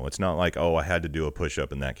intentional, it's not like, oh, I had to do a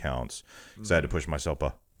push-up and that counts because I had to push myself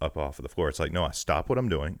up off of the floor. It's like, no, I stop what I'm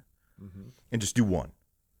doing and just do one.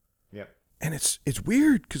 Yep. And it's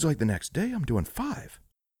weird because like the next day I'm doing 5.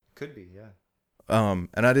 Could be, yeah.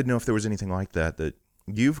 And I didn't know if there was anything like that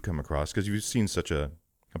you've come across, because you've seen such a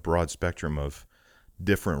broad spectrum of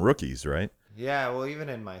different rookies, right? Yeah, well, even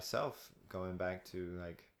in myself, going back to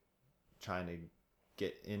like trying to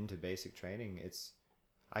get into basic training,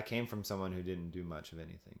 I came from someone who didn't do much of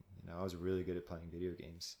anything. I was really good at playing video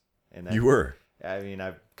games. And you were. I mean,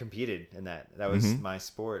 I've competed in that. That was my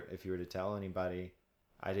sport. If you were to tell anybody,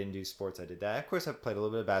 I didn't do sports, I did that. Of course, I played a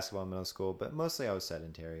little bit of basketball in middle school, but mostly I was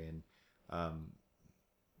sedentary and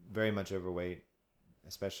very much overweight,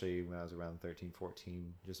 especially when I was around 13,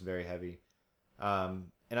 14, just very heavy. And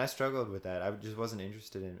I struggled with that. I just wasn't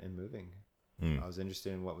interested in moving. I was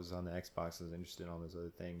interested in what was on the Xbox. I was interested in all those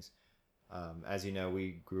other things. As you know,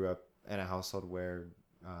 we grew up in a household where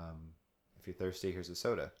if you're thirsty, here's a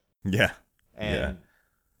soda. Yeah. And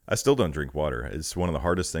I still don't drink water. It's one of the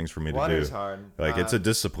hardest things for me to do. Water's hard. Like it's a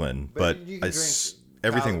discipline, but you can drink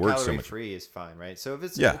everything works so much. Free is fine, right? So if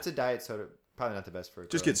it's a diet soda, probably not the best for a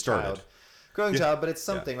just get started. Growing child, but it's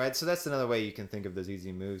something, right? So that's another way you can think of those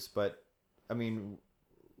easy moves. But I mean,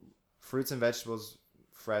 fruits and vegetables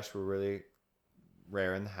fresh were really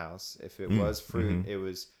rare in the house. If it was fruit, it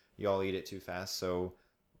was you all eat it too fast, so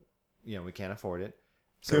we can't afford it.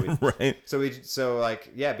 So right.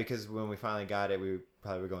 Because when we finally got it, we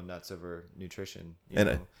probably were going nuts over nutrition.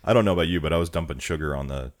 I don't know about you, but I was dumping sugar on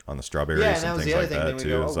the strawberries and that was things the other like thing. that Then we too.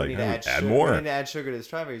 go, It's we like, need to add sugar. more. We need to add sugar to the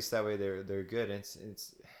strawberries. That way they're good. It's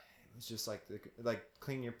just like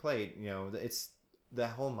clean your plate. It's the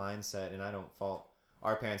whole mindset, and I don't fault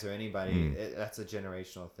our parents or anybody. That's a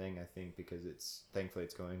generational thing, I think, because thankfully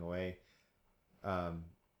it's going away.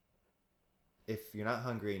 If you're not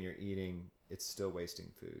hungry and you're eating, it's still wasting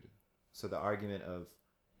food. So the argument of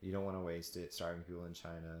you don't want to waste it, starving people in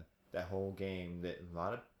China, that whole game that a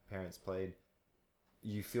lot of parents played,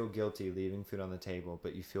 you feel guilty leaving food on the table,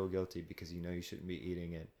 but you feel guilty because you know you shouldn't be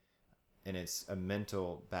eating it. And it's a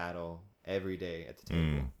mental battle every day at the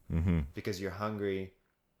table because you're hungry,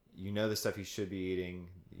 you know the stuff you should be eating,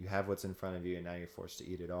 you have what's in front of you, and now you're forced to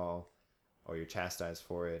eat it all, or you're chastised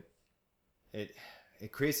for it.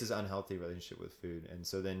 It creates this unhealthy relationship with food. And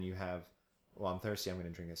so then you have, well, I'm thirsty, I'm going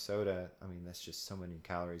to drink a soda. I mean, that's just so many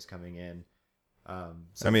calories coming in.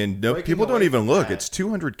 People don't even look. It's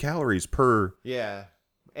 200 calories per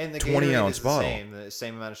and the 20 ounce is bottle. The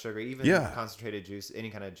same amount of sugar. Even concentrated juice, any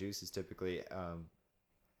kind of juice is typically,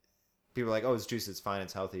 people are like, oh, it's juice, it's fine,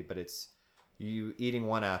 it's healthy. But it's, you eating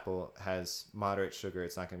one apple has moderate sugar.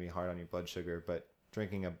 It's not going to be hard on your blood sugar. But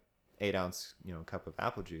drinking a 8-ounce cup of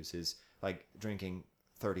apple juice is like drinking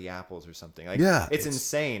 30 apples or something. Like it's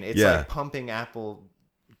insane. It's like pumping apple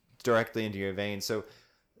directly into your veins. So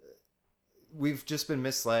we've just been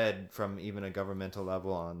misled from even a governmental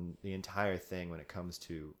level on the entire thing when it comes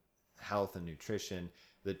to health and nutrition,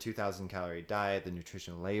 the 2,000 calorie diet, the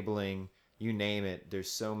nutrition labeling, you name it.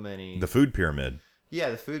 There's so many. The food pyramid. Yeah,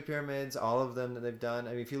 the food pyramids, all of them that they've done.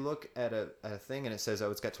 I mean, if you look at a thing and it says, oh,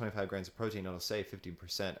 it's got 25 grams of protein, it'll say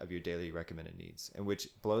 15% of your daily recommended needs, and which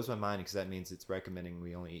blows my mind because that means it's recommending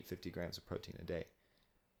we only eat 50 grams of protein a day,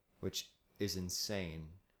 which is insane.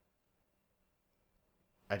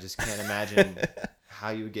 I just can't imagine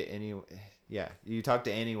how you would get any. Yeah, you talk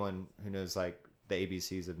to anyone who knows like the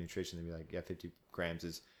ABCs of nutrition, they'd be like, yeah, 50 grams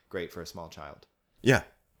is great for a small child. Yeah.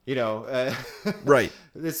 You know, right.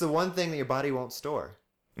 It's the one thing that your body won't store.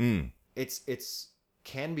 Mm. It's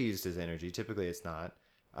can be used as energy. Typically, it's not.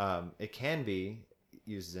 It can be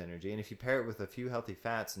used as energy, and if you pair it with a few healthy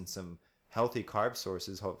fats and some healthy carb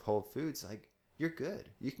sources, whole foods, like you're good.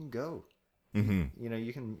 You can go. Mm-hmm. You know,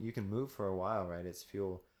 you can move for a while, right? It's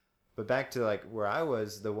fuel. But back to like where I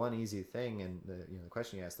was, the one easy thing, and the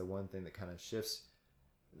question you asked, the one thing that kind of shifts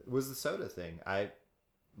was the soda thing.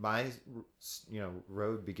 My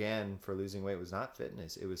road began for losing weight was not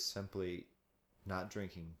fitness. It was simply not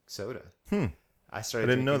drinking soda. I started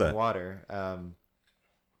drinking water. I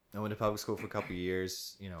went to public school for a couple of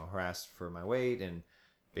years, harassed for my weight and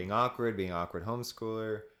being awkward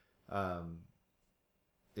homeschooler.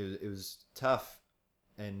 It was tough,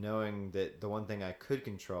 and knowing that the one thing I could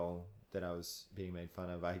control that I was being made fun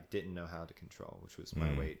of, I didn't know how to control, which was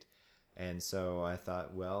my weight. And so I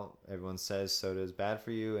thought, well, everyone says soda is bad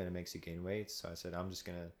for you and it makes you gain weight. So I said, I'm just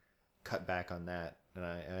going to cut back on that. And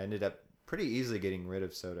I ended up pretty easily getting rid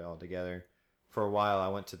of soda altogether. For a while, I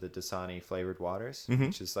went to the Dasani flavored waters,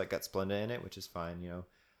 which is like got Splenda in it, which is fine,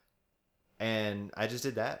 And I just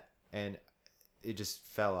did that. And it just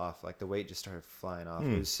fell off. Like the weight just started flying off.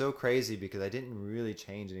 It was so crazy because I didn't really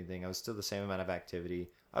change anything. I was still the same amount of activity.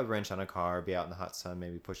 I would wrench on a car, be out in the hot sun,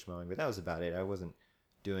 maybe push mowing, but that was about it. I wasn't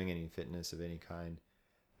doing any fitness of any kind.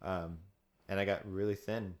 And I got really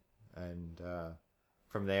thin. And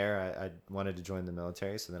from there, I wanted to join the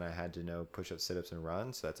military. So then I had to know push-ups, sit-ups, and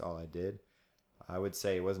run. So that's all I did. I would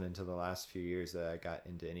say it wasn't until the last few years that I got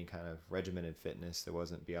into any kind of regimented fitness that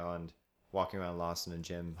wasn't beyond walking around Lawson and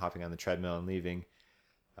gym, hopping on the treadmill and leaving.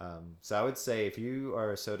 So I would say if you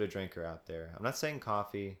are a soda drinker out there, I'm not saying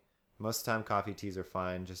coffee. Most of the time coffee teas are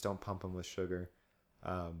fine. Just don't pump them with sugar.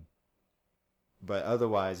 But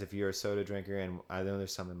otherwise, if you're a soda drinker, and I know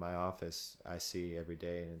there's some in my office I see every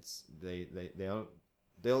day, and it's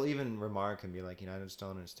they'll even remark and be like, I just don't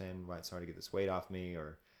understand why it's hard to get this weight off me,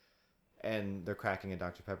 and they're cracking a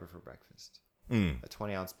Dr. Pepper for breakfast, a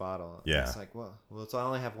 20-ounce bottle. Yeah, it's like, well, I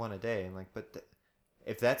only have one a day, and like, but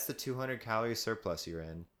if that's the 200 calorie surplus you're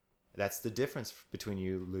in, that's the difference between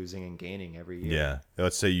you losing and gaining every year. Yeah,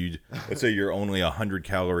 let's say you're only 100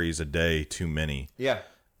 calories a day too many. Yeah.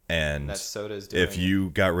 And that soda is doing if you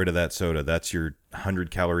got rid of that soda, that's your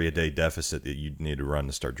 100 calorie a day deficit that you need to run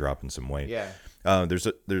to start dropping some weight. Yeah. There's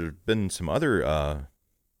been some other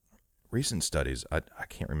recent studies. I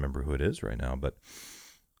can't remember who it is right now, but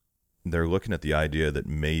they're looking at the idea that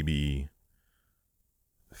maybe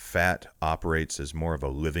fat operates as more of a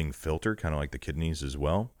living filter, kind of like the kidneys as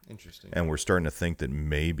well. Interesting. And we're starting to think that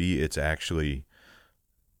maybe it's actually,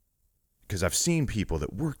 because I've seen people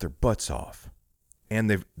that work their butts off. And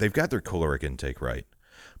they've got their caloric intake right,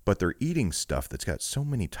 but they're eating stuff that's got so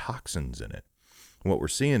many toxins in it. What we're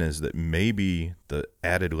seeing is that maybe the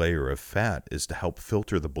added layer of fat is to help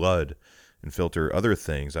filter the blood and filter other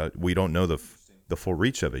things. We don't know the full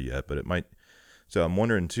reach of it yet, but it might. So I'm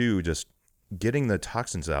wondering too, just getting the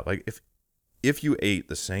toxins out. Like if you ate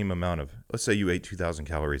the same amount of, let's say you ate 2,000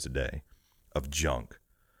 calories a day of junk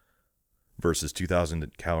versus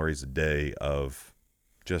 2,000 calories a day of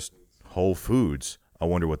just whole foods, I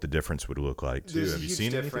wonder what the difference would look like too. There's Have a you huge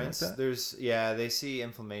seen difference. anything like that? They see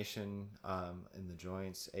inflammation in the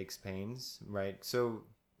joints, aches, pains, right? So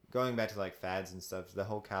going back to like fads and stuff, the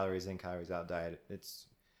whole calories in, calories out diet, it's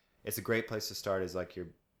a great place to start as like your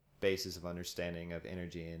basis of understanding of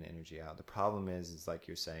energy in, energy out. The problem is like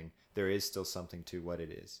you're saying, there is still something to what it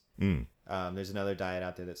is. There's another diet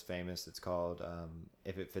out there that's famous. It's called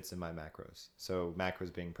If It Fits in My Macros. So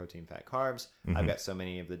macros being protein, fat, carbs. I've got so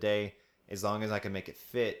many of the day. As long as I can make it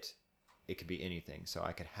fit, it could be anything. So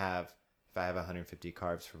I could have, if I have 150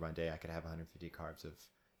 carbs for my day, I could have 150 carbs of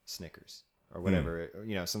Snickers or whatever,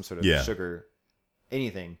 some sort of sugar,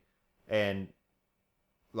 anything. And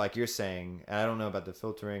like you're saying, and I don't know about the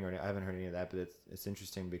filtering, or I haven't heard any of that, but it's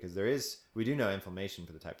interesting because we do know inflammation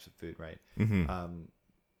for the types of food, right?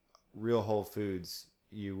 Real whole foods,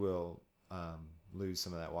 you will lose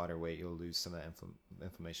some of that water weight. You'll lose some of that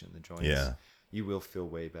inflammation in the joints. Yeah. you will feel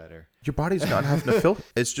way better. Your body's not having to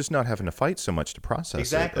it's just not having to fight so much to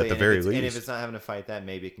process it at the very least. And if it's not having to fight that,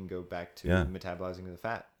 maybe it can go back to metabolizing the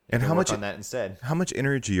fat. And how much on that instead? How much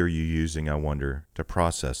energy are you using, I wonder, to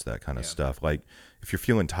process that kind of stuff? Like if you're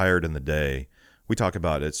feeling tired in the day, we talk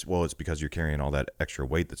about it's because you're carrying all that extra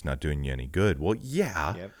weight that's not doing you any good. Well,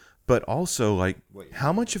 yeah. Yep. But also, like,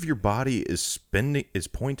 how much of your body is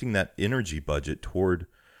pointing that energy budget toward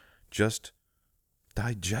just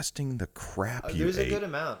digesting the crap you ate? There's a good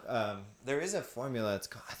amount. There is a formula.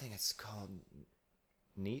 I think it's called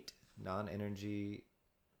NEAT,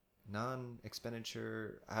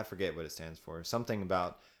 non-expenditure. I forget what it stands for. Something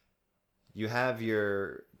about you have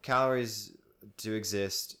your calories to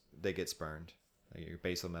exist. They get burned. Like your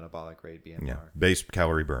basal metabolic rate, BMR. Yeah, base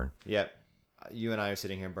calorie burn. Yep. You and I are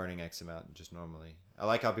sitting here burning X amount just normally. I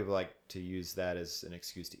like how people like to use that as an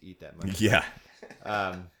excuse to eat that much. Yeah.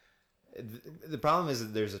 The problem is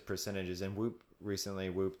that there's percentages, and Whoop,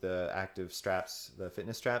 the active straps, the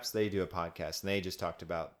fitness straps, they do a podcast, and they just talked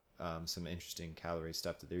about some interesting calorie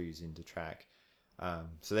stuff that they're using to track.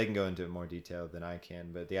 So they can go into more detail than I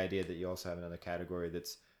can, but the idea that you also have another category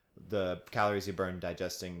that's the calories you burn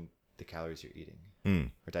digesting the calories you're eating,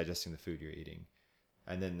 or digesting the food you're eating.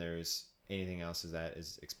 And then there's anything else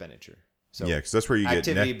is expenditure. So yeah, because that's where you get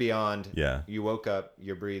activity beyond. Yeah, you woke up,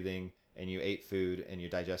 you're breathing, and you ate food, and you're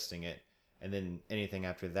digesting it, and then anything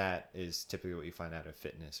after that is typically what you find out of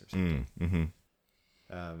fitness or something. Mm-hmm.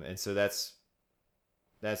 And so that's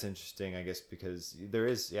interesting, I guess, because there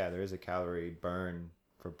is a calorie burn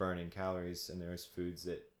for burning calories, and there's foods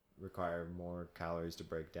that require more calories to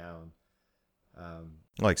break down.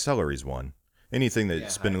 Like celery's one. Anything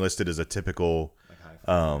that's been listed as a typical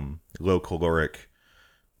low caloric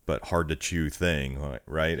but hard to chew thing,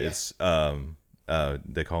 right? Yeah. It's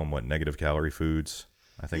they call them negative calorie foods.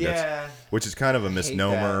 I think which is kind of a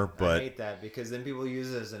misnomer, but I hate that because then people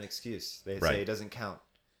use it as an excuse. They say it doesn't count.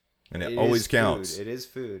 And it always counts. It is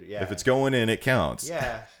food. Yeah. If it's going in, it counts.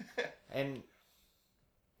 Yeah. And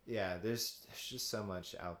there's just so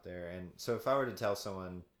much out there. And so if I were to tell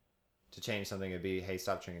someone to change something, it'd be, hey,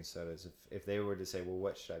 stop drinking sodas. If they were to say, well,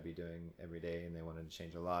 what should I be doing every day? And they wanted to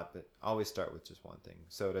change a lot, but always start with just one thing.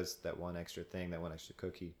 Sodas, that one extra thing, that one extra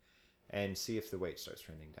cookie, and see if the weight starts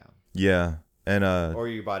trending down. Yeah. And or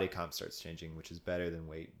your body comp starts changing, which is better than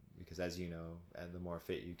weight, because as you know, and the more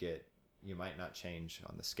fit you get, you might not change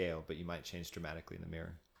on the scale, but you might change dramatically in the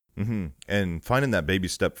mirror. Mm-hmm. And finding that baby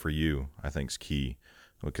step for you, I think, is key,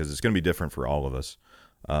 because it's going to be different for all of us.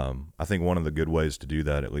 I think one of the good ways to do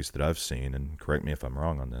that, at least that I've seen, and correct me if I'm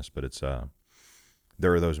wrong on this, but it's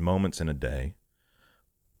there are those moments in a day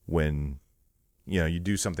when you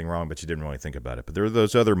do something wrong, but you didn't really think about it. But there are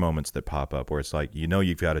those other moments that pop up where it's like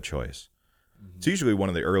you've got a choice. Mm-hmm. It's usually one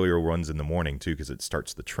of the earlier ones in the morning too, because it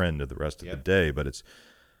starts the trend of the rest of the day. But it's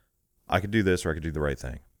I could do this or I could do the right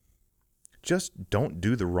thing. Just don't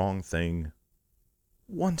do the wrong thing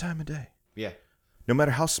one time a day. Yeah. No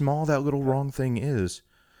matter how small that little wrong thing is,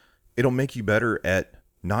 it'll make you better at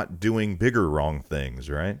not doing bigger wrong things,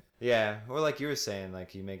 right? Yeah. Or like you were saying,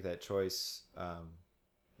 like you make that choice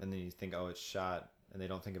and then you think, oh, it's shot, and they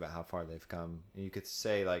don't think about how far they've come. And you could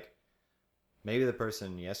say, like, maybe the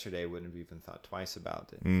person yesterday wouldn't have even thought twice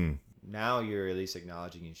about it. Mm. Now you're at least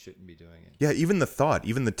acknowledging you shouldn't be doing it. Yeah, even the thought,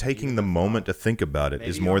 even the taking the moment to think about it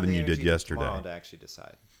is more than you did yesterday. To actually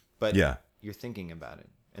decide. But you're thinking about it.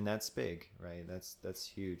 And that's big, right? That's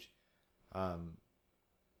huge.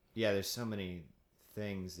 There's so many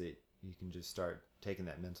things that you can just start taking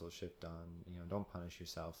that mental shift on. Don't punish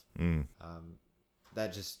yourself.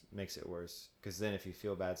 That just makes it worse. Because then if you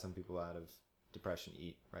feel bad, some people out of depression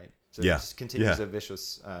eat, right? So it just continues a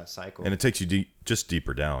vicious cycle. And it takes you just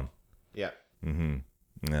deeper down. Yeah.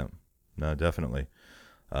 Mm-hmm. Yeah. No, definitely.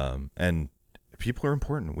 And people are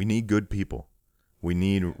important. We need good people. We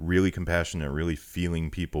need really compassionate, really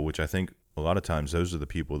feeling people, which I think a lot of times those are the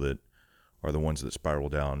people that are the ones that spiral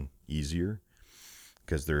down easier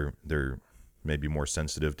because they're maybe more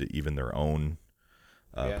sensitive to even their own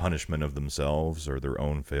punishment of themselves or their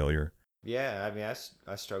own failure. Yeah, I mean,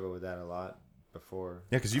 I struggle with that a lot before.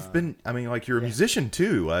 Yeah, because you've been, you're a musician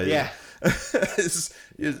too.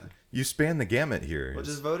 You span the gamut here. Well,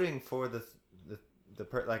 just voting for the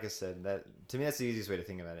like I said, that to me that's the easiest way to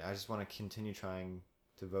think about it. I just want to continue trying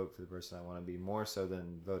to vote for the person I want to be, more so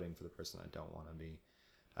than voting for the person I don't want to be,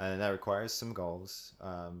 and that requires some goals.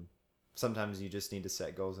 Sometimes you just need to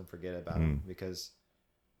set goals and forget about them because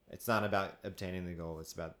it's not about obtaining the goal;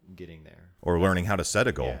 it's about getting there or learning how to set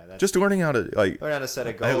a goal. Yeah, just learning how to learn how to set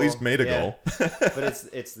a goal. I at least made a goal, but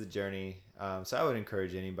it's the journey. So I would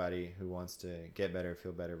encourage anybody who wants to get better,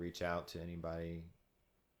 feel better, reach out to anybody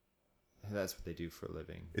that's what they do for a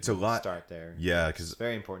living. It's a lot. Start there. Yeah, It's because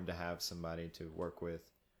very important to have somebody to work with,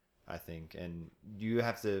 I think. And you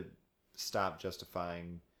have to stop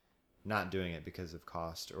justifying not doing it because of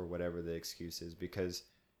cost or whatever the excuse is, because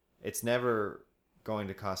it's never going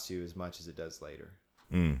to cost you as much as it does later,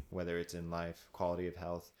 whether it's in life, quality of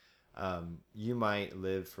health. You might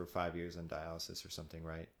live for 5 years on dialysis or something,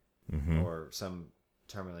 right? Or some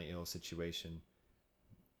terminally ill situation.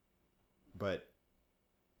 But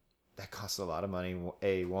that costs a lot of money,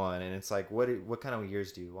 A1, and it's like, what kind of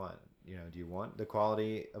years do you want? You know, do you want the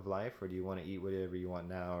quality of life, or do you want to eat whatever you want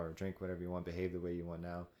now, or drink whatever you want, behave the way you want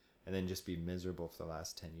now, and then just be miserable for the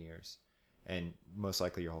last 10 years? And most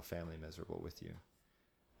likely your whole family miserable with you.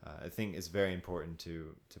 I think it's very important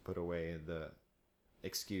to put away the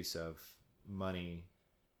excuse of money,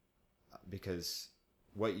 because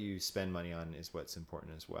what you spend money on is what's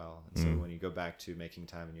important as well. And so when you go back to making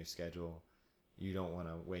time in your schedule, you don't want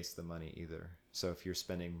to waste the money either. So if you're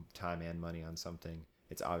spending time and money on something,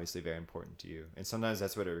 it's obviously very important to you. And sometimes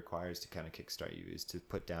that's what it requires to kind of kickstart you, is to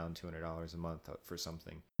put down $200 a month for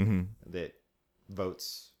something that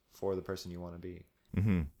votes for the person you want to be.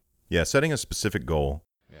 Yeah, setting a specific goal,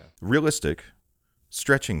 realistic,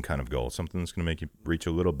 stretching kind of goal, something that's going to make you reach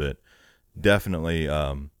a little bit. Definitely,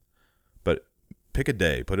 but pick a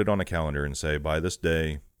day, put it on a calendar and say, by this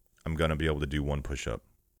day, I'm going to be able to do one push-up.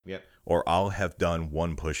 Yep. Or I'll have done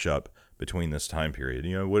one push-up between this time period.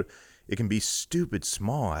 You know, what it can be stupid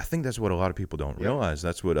small. I think that's what a lot of people don't realize.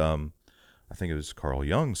 That's what I think it was Carl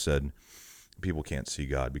Jung said. People can't see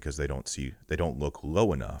God because they don't look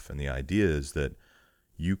low enough. And the idea is that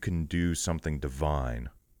you can do something divine.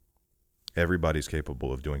 Everybody's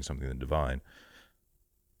capable of doing something divine.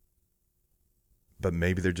 But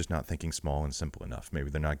maybe they're just not thinking small and simple enough. Maybe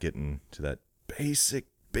they're not getting to that basic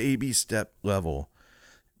baby step level.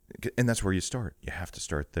 And that's where you start. You have to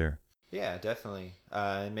start there. Yeah, definitely.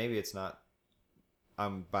 And maybe it's not,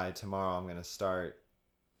 by tomorrow I'm going to start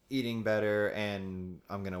eating better and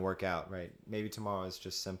I'm going to work out, right? Maybe tomorrow is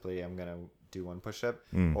just simply I'm going to do one push-up,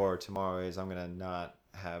 or tomorrow is I'm going to not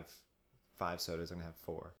have 5 sodas, I'm going to have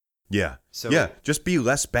 4. Yeah. So yeah, just be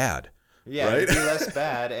less bad. Yeah, right? Be less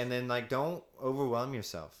bad, and then like don't overwhelm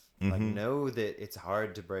yourself. Like know that it's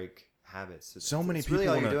hard to break habits. Many it's people really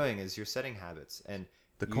all you're doing is you're setting habits, and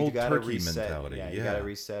the cold turkey reset. mentality. Yeah, you got to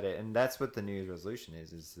reset it, and that's what the New Year's resolution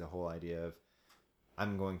is the whole idea of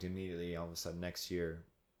I'm going to immediately all of a sudden next year,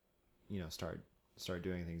 start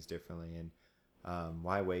doing things differently. And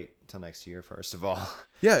why wait until next year? First of all,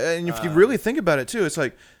 yeah, and if you really think about it too, it's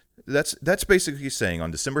like that's basically saying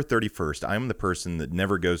on December 31st, I'm the person that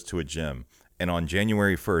never goes to a gym, and on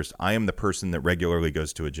January 1st, I am the person that regularly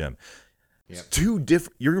goes to a gym. Yep. It's two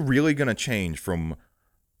different. You're really going to change from.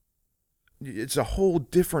 It's a whole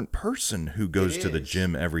different person who goes to the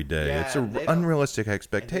gym every day. Yeah, it's an unrealistic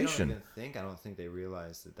expectation. I don't think they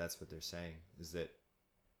realize that that's what they're saying, is that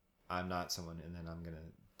I'm not someone and then I'm going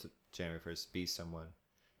to January 1st be someone.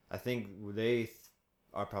 I think they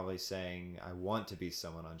are probably saying, I want to be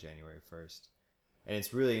someone on January 1st. And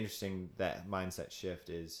it's really interesting, that mindset shift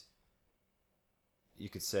is, you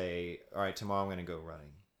could say, all right, tomorrow I'm going to go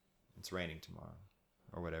running. It's raining tomorrow,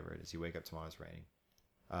 or whatever it is. You wake up tomorrow, it's raining.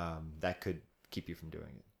 That could keep you from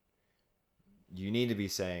doing it. You need to be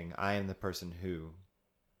saying, I am the person who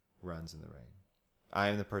runs in the rain. I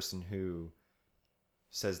am the person who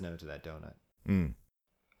says no to that donut.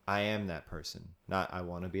 I am that person. Not I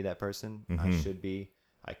want to be that person. I should be.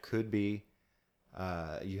 I could be.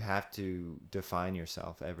 You have to define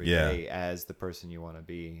yourself every day as the person you want to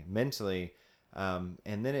be mentally, and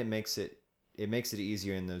then it makes it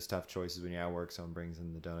easier in those tough choices when you're at work. Someone brings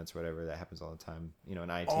in the donuts, whatever. That happens all the time. In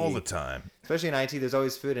IT, all the time. Especially in IT, there's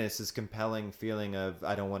always food, and it's this compelling feeling of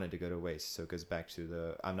I don't want it to go to waste. So it goes back to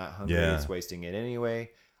the I'm not hungry. It's wasting it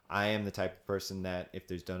anyway. I am the type of person that if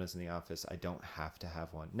there's donuts in the office, I don't have to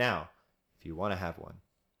have one. Now, if you want to have one,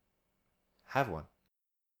 have one.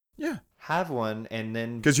 Yeah. Have one, and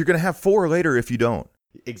then... Because you're going to have 4 later if you don't.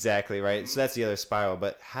 Exactly, right? So that's the other spiral.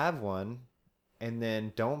 But have one, and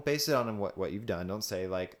then don't base it on what you've done. Don't say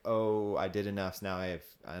like, oh, I did enough, so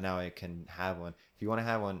now I can have one. If you want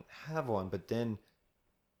to have one, but then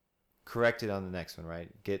correct it on the next one, right?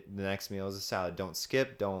 Get the next meal as a salad. Don't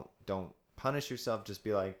skip. Don't punish yourself. Just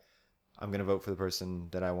be like, I'm going to vote for the person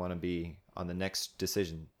that I want to be on the next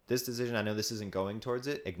decision. This decision, I know this isn't going towards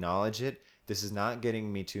it. Acknowledge it. This is not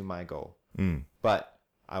getting me to my goal. But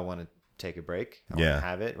I want to take a break. I want to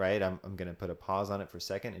have it, right? I'm going to put a pause on it for a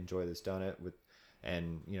second, enjoy this donut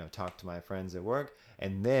and talk to my friends at work,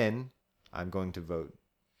 and then I'm going to vote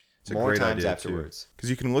more times afterwards. Because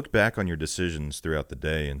you can look back on your decisions throughout the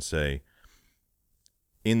day and say,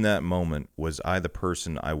 in that moment, was I the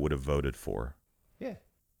person I would have voted for? Yeah.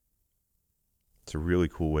 It's a really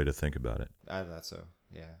cool way to think about it. I thought so.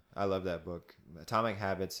 Yeah. I love that book. Atomic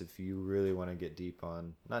Habits, if you really want to get deep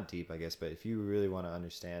on, not deep, I guess, but if you really want to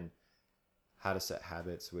understand how to set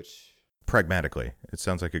habits, which Pragmatically, it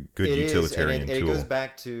sounds like a good it utilitarian is, and it tool. goes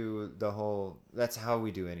back to the whole, that's how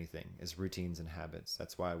we do anything, is routines and habits.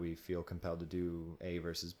 That's why we feel compelled to do A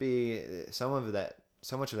versus B. So much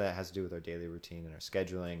of that has to do with our daily routine and our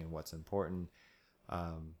scheduling and what's important.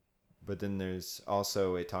 But then there's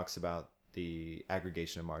also, it talks about the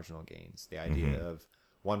aggregation of marginal gains, the idea of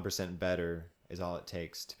 1% better is all it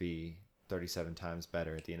takes to be 37 times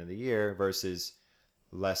better at the end of the year versus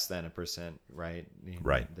less than 1%, right?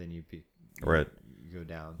 Right. Then you Right. you go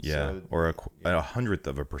down. Yeah, So, or a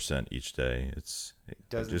 100th% each day. I just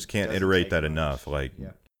can't doesn't iterate take that much. enough. Like,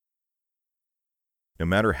 Yeah. no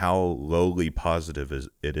matter how lowly positive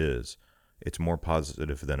it is, it's more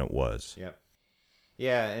positive than it was. Yep.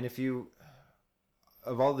 Yeah, and if you,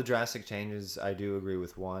 of all the drastic changes, I do agree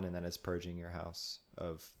with one, and that is purging your house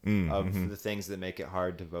of the things that make it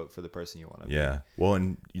hard to vote for the person you want to be. Yeah. Well,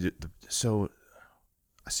 and so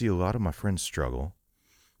I see a lot of my friends struggle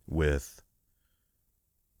with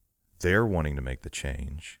they're wanting to make the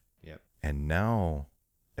change. Yep. And now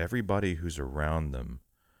everybody who's around them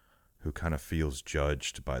who kind of feels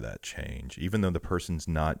judged by that change, even though the person's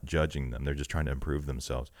not judging them, they're just trying to improve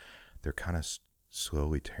themselves. They're kind of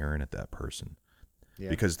slowly tearing at that person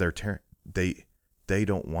because they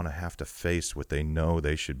don't want to have to face what they know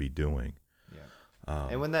they should be doing. Yeah.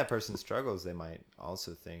 And when that person struggles, they might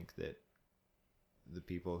also think that the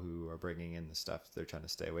people who are bringing in the stuff they're trying to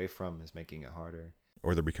stay away from is making it harder.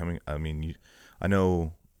 Or they're becoming, I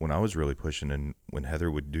know when I was really pushing and when Heather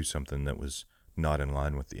would do something that was not in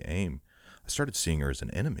line with the aim, I started seeing her as an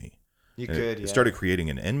enemy. It started creating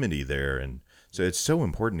an enmity there. And so it's so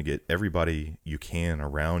important to get everybody you can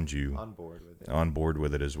around you on board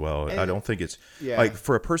with it as well. And I don't think it's like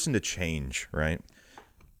for a person to change, right?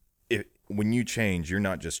 When you change, you're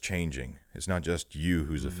not just changing. It's not just you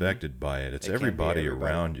who's affected by it. It's everybody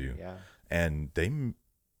around you. Yeah. And they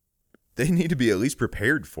need to be at least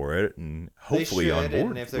prepared for it and hopefully on board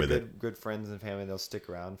and if they're with it. good friends and family, they'll stick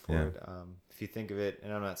around for it. If you think of it,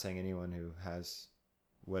 and I'm not saying anyone who has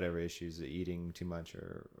whatever issues, eating too much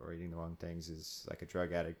or eating the wrong things is like a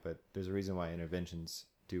drug addict, but there's a reason why interventions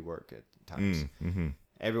do work at times.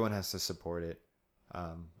 Everyone has to support it.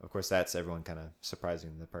 Of course, that's everyone kind of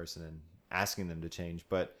surprising the person and asking them to change,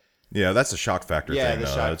 but yeah, that's a shock factor thing. The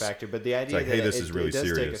shock factor. But the idea like, that hey, this is really it does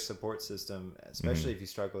serious. take a support system, especially if you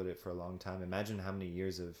struggled with it for a long time. Imagine how many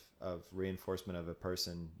years of reinforcement of a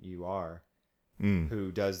person you are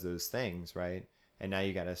who does those things, right? And now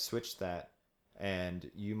you got to switch that. And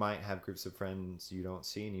you might have groups of friends you don't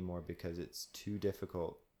see anymore because it's too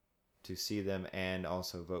difficult to see them and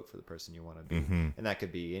also vote for the person you want to be. And that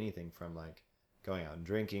could be anything from like going out and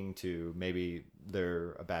drinking to maybe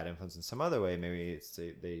they're a bad influence in some other way. Maybe it's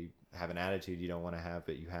they have an attitude you don't want to have,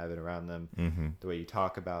 but you have it around them. The way you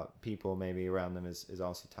talk about people maybe around them is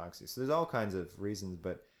also toxic. So there's all kinds of reasons,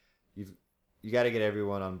 but you got to get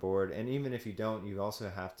everyone on board. And even if you don't, you also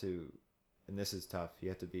have to, and this is tough, you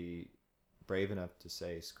have to be brave enough to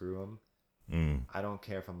say, screw them. I don't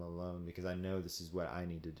care if I'm alone because I know this is what I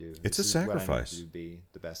need to do. It's a sacrifice. What I need to be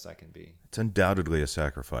the best I can be. It's undoubtedly a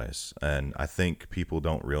sacrifice. And I think people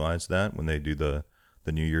don't realize that when they do the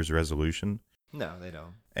New Year's resolution. No, they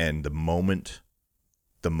don't. And the moment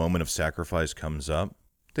of sacrifice comes up,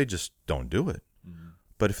 they just don't do it.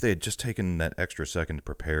 But if they had just taken that extra second to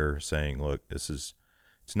prepare, saying, look, it's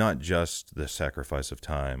not just the sacrifice of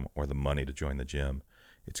time or the money to join the gym.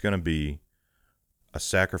 It's going to be a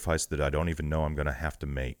sacrifice that I don't even know I'm going to have to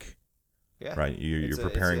make. Yeah. Right? You're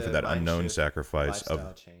preparing for that unknown sacrifice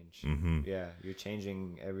of change. Yeah, you're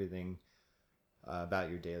changing everything about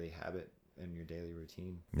your daily habit and your daily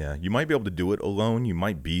routine. Yeah, you might be able to do it alone. You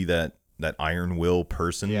might be that iron will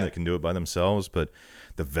person that can do it by themselves, but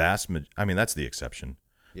that's the exception.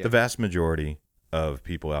 Yeah. The vast majority of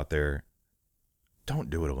people out there don't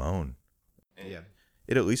do it alone. Yeah.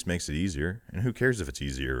 It at least makes it easier. And who cares if it's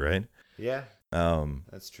easier, right? Yeah.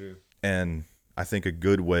 That's true. And I think a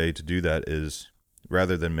good way to do that is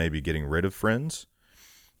rather than maybe getting rid of friends,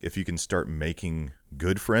 if you can start making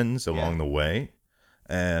good friends along the way.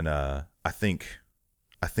 And I think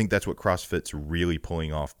that's what CrossFit's really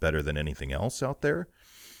pulling off better than anything else out there.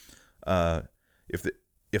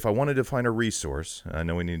 If I wanted to find a resource, I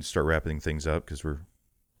know we need to start wrapping things up because we're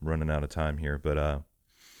running out of time here, but a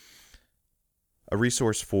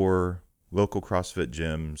resource for local CrossFit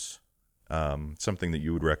gyms, something that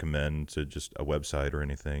you would recommend to just a website or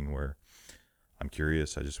anything where I'm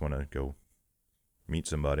curious. I just want to go meet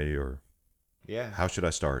somebody, or Yeah. how should I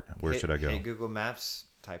start? Where should I go? Hit Google Maps,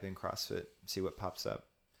 type in CrossFit, see what pops up.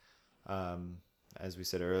 As we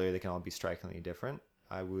said earlier, they can all be strikingly different.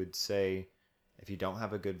 I would say if you don't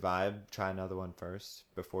have a good vibe, try another one first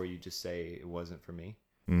before you just say it wasn't for me.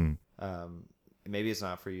 Maybe it's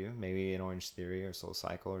not for you. Maybe an Orange Theory or Soul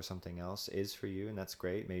Cycle or something else is for you, and that's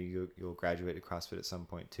great. Maybe you'll graduate to CrossFit at some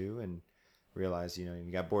point too and realize,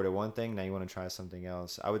 you got bored of one thing, now you want to try something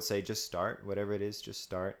else. I would say just start. Whatever it is, just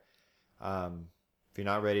start. If you're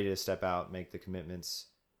not ready to step out, make the commitments,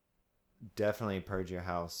 definitely purge your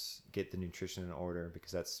house, get the nutrition in order,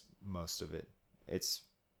 because that's most of it. It's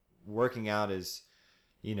working out is,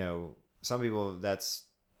 some people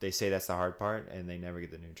they say that's the hard part and they never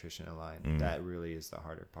get the nutrition in line. That really is the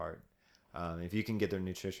harder part. If you can get their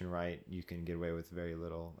nutrition right, you can get away with very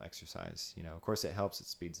little exercise. Of course it helps, it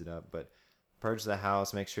speeds it up, but purge the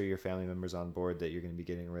house, make sure your family members on board that you're going to be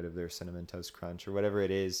getting rid of their Cinnamon Toast Crunch or whatever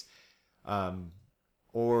it is.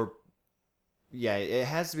 It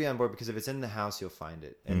has to be on board, because if it's in the house, you'll find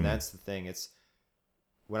it. And that's the thing. It's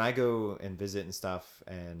when I go and visit and stuff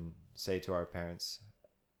and say to our parents,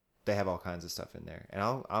 they have all kinds of stuff in there,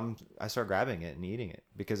 and I start grabbing it and eating it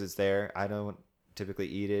because it's there. I don't typically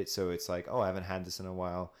eat it, so it's like, oh, I haven't had this in a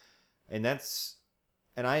while, and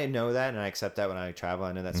I know that, and I accept that when I travel.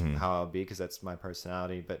 I know that's how I'll be, because that's my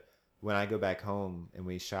personality. But when I go back home and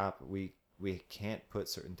we shop, we can't put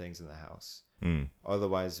certain things in the house.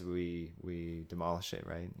 Otherwise we demolish it,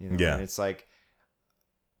 right? Yeah. And it's like,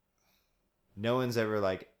 no one's ever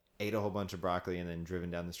like ate a whole bunch of broccoli and then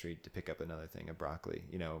driven down the street to pick up another thing of broccoli,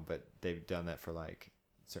 but they've done that for like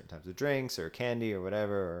certain types of drinks or candy or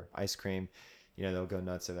whatever, or ice cream. They'll go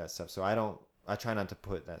nuts of that stuff. So I try not to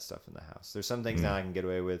put that stuff in the house. There's some things now I can get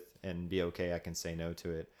away with and be okay. I can say no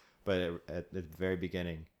to it. But at the very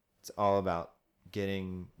beginning, it's all about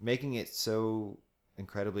making it so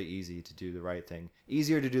incredibly easy to do the right thing.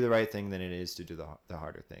 Easier to do the right thing than it is to do the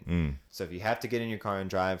harder thing. So if you have to get in your car and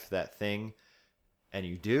drive for that thing, and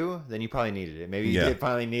you do, then you probably needed it. Maybe you did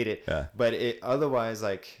probably need it. Yeah. But otherwise,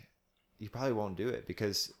 like, you probably won't do it,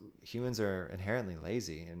 because humans are inherently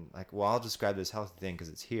lazy, and like, well, I'll just grab this healthy thing because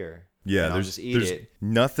it's here. Yeah, there's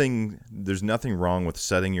nothing wrong with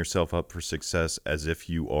setting yourself up for success as if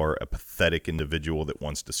you are a pathetic individual that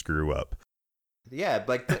wants to screw up. Yeah,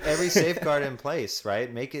 like put every safeguard in place, right?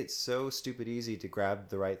 Make it so stupid easy to grab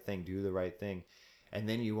the right thing, do the right thing. And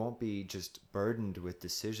then you won't be just burdened with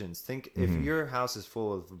decisions. Think, if your house is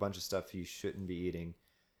full of a bunch of stuff you shouldn't be eating,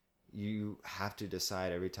 you have to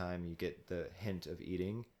decide every time you get the hint of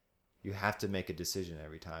eating. You have to make a decision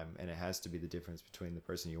every time, and it has to be the difference between the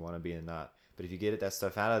person you want to be and not. But if you get that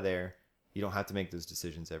stuff out of there, you don't have to make those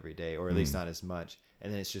decisions every day, or at least not as much.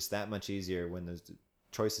 And then it's just that much easier when those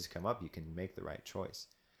choices come up, you can make the right choice.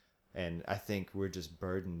 And I think we're just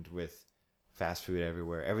burdened with fast food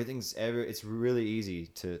everywhere. It's really easy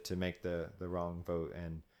to make the wrong vote,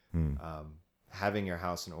 and having your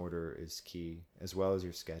house in order is key, as well as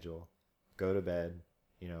your schedule. Go to bed,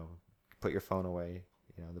 put your phone away.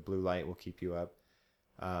 The blue light will keep you up.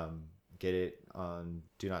 Get it on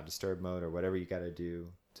do not disturb mode, or whatever you got to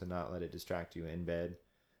do to not let it distract you in bed,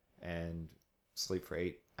 and sleep for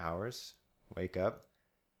 8 hours. Wake up,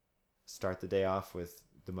 start the day off with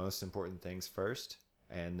the most important things first,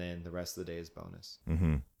 and then the rest of the day is bonus.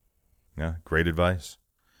 Yeah, great advice.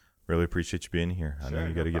 Really appreciate you being here. I know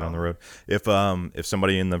you got to get on the road. If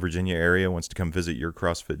somebody in the Virginia area wants to come visit your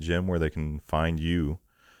CrossFit gym, where they can find you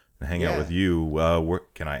and hang out with you,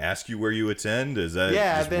 can I ask you where you attend? Is that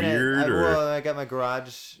just weird? Well, I got my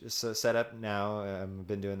garage set up now. I've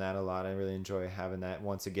been doing that a lot. I really enjoy having that.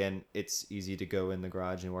 Once again, it's easy to go in the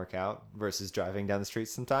garage and work out versus driving down the street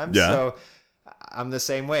sometimes. Yeah. So I'm the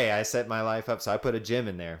same way. I set my life up, so I put a gym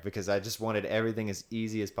in there because I just wanted everything as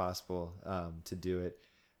easy as possible to do it.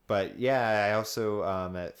 But yeah, I also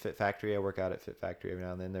at Fit Factory, I work out at Fit Factory every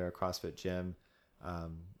now and then. They're a CrossFit gym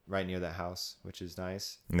right near that house, which is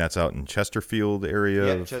nice. And that's out in Chesterfield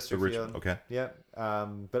area? Yeah, Chesterfield. Okay. Yep.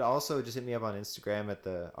 But also just hit me up on Instagram at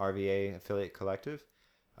the RVA Affiliate Collective.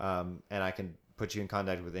 And I can put you in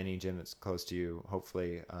contact with any gym that's close to you,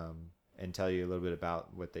 hopefully, and tell you a little bit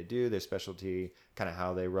about what they do, their specialty, kind of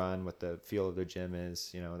how they run, what the feel of their gym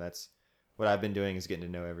is. That's what I've been doing, is getting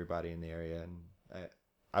to know everybody in the area. And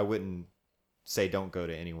I wouldn't say don't go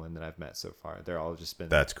to anyone that I've met so far. They're all just been...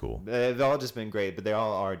 That's cool. They've all just been great, but they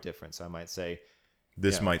all are different. So I might say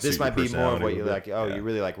This might this suit your might be more of personality what a you little like. bit. Oh, Yeah. you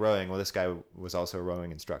really like rowing. Well, this guy was also a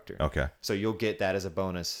rowing instructor. Okay. So you'll get that as a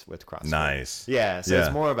bonus with CrossFit. Nice. Yeah. So Yeah.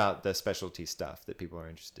 it's more about the specialty stuff that people are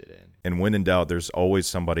interested in. And when in doubt, there's always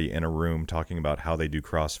somebody in a room talking about how they do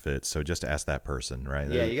CrossFit. So just ask that person, right?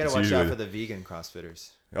 Yeah, you got to It's watch usually- out for the vegan CrossFitters.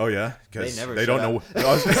 Oh yeah, because They never they don't shut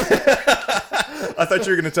know. I thought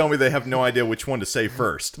you were going to tell me they have no idea which one to say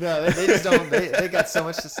first. No, they just don't. They got so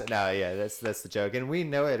much to say. No, yeah, that's the joke, and we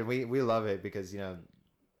know it, and we love it because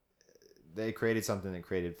they created something that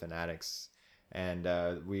created fanatics, and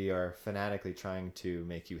we are fanatically trying to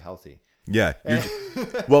make you healthy. Yeah.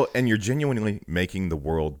 Well, and you're genuinely making the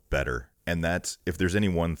world better, and that's if there's any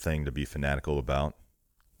one thing to be fanatical about,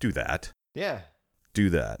 do that. Yeah. Do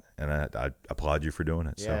that, and I applaud you for doing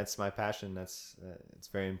it. Yeah, So. it's my passion. That's it's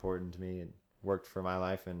very important to me. It worked for my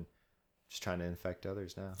life, and just trying to infect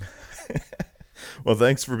others now. Well,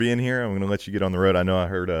 thanks for being here. I'm going to let you get on the road. I know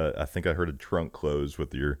I think I heard a trunk close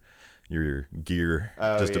with your gear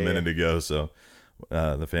just a minute ago. So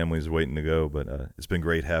the family's waiting to go, but it's been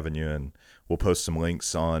great having you. And we'll post some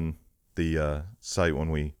links on the site when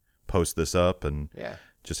we post this up, and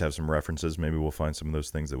just have some references. Maybe we'll find some of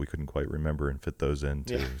those things that we couldn't quite remember and fit those in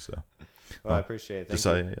too. So, well, I appreciate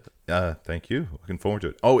it. Thank you. Looking forward to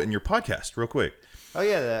it. Oh, and your podcast, real quick. Oh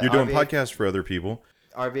yeah, you're doing podcasts for other people.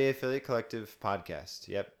 RVA Affiliate Collective podcast.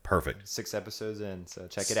 Yep. Perfect. 6 episodes in, so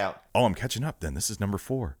check it out. Oh, I'm catching up then. This is number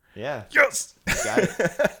 4. Yeah. Yes. Got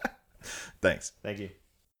it. Thanks. Thank you.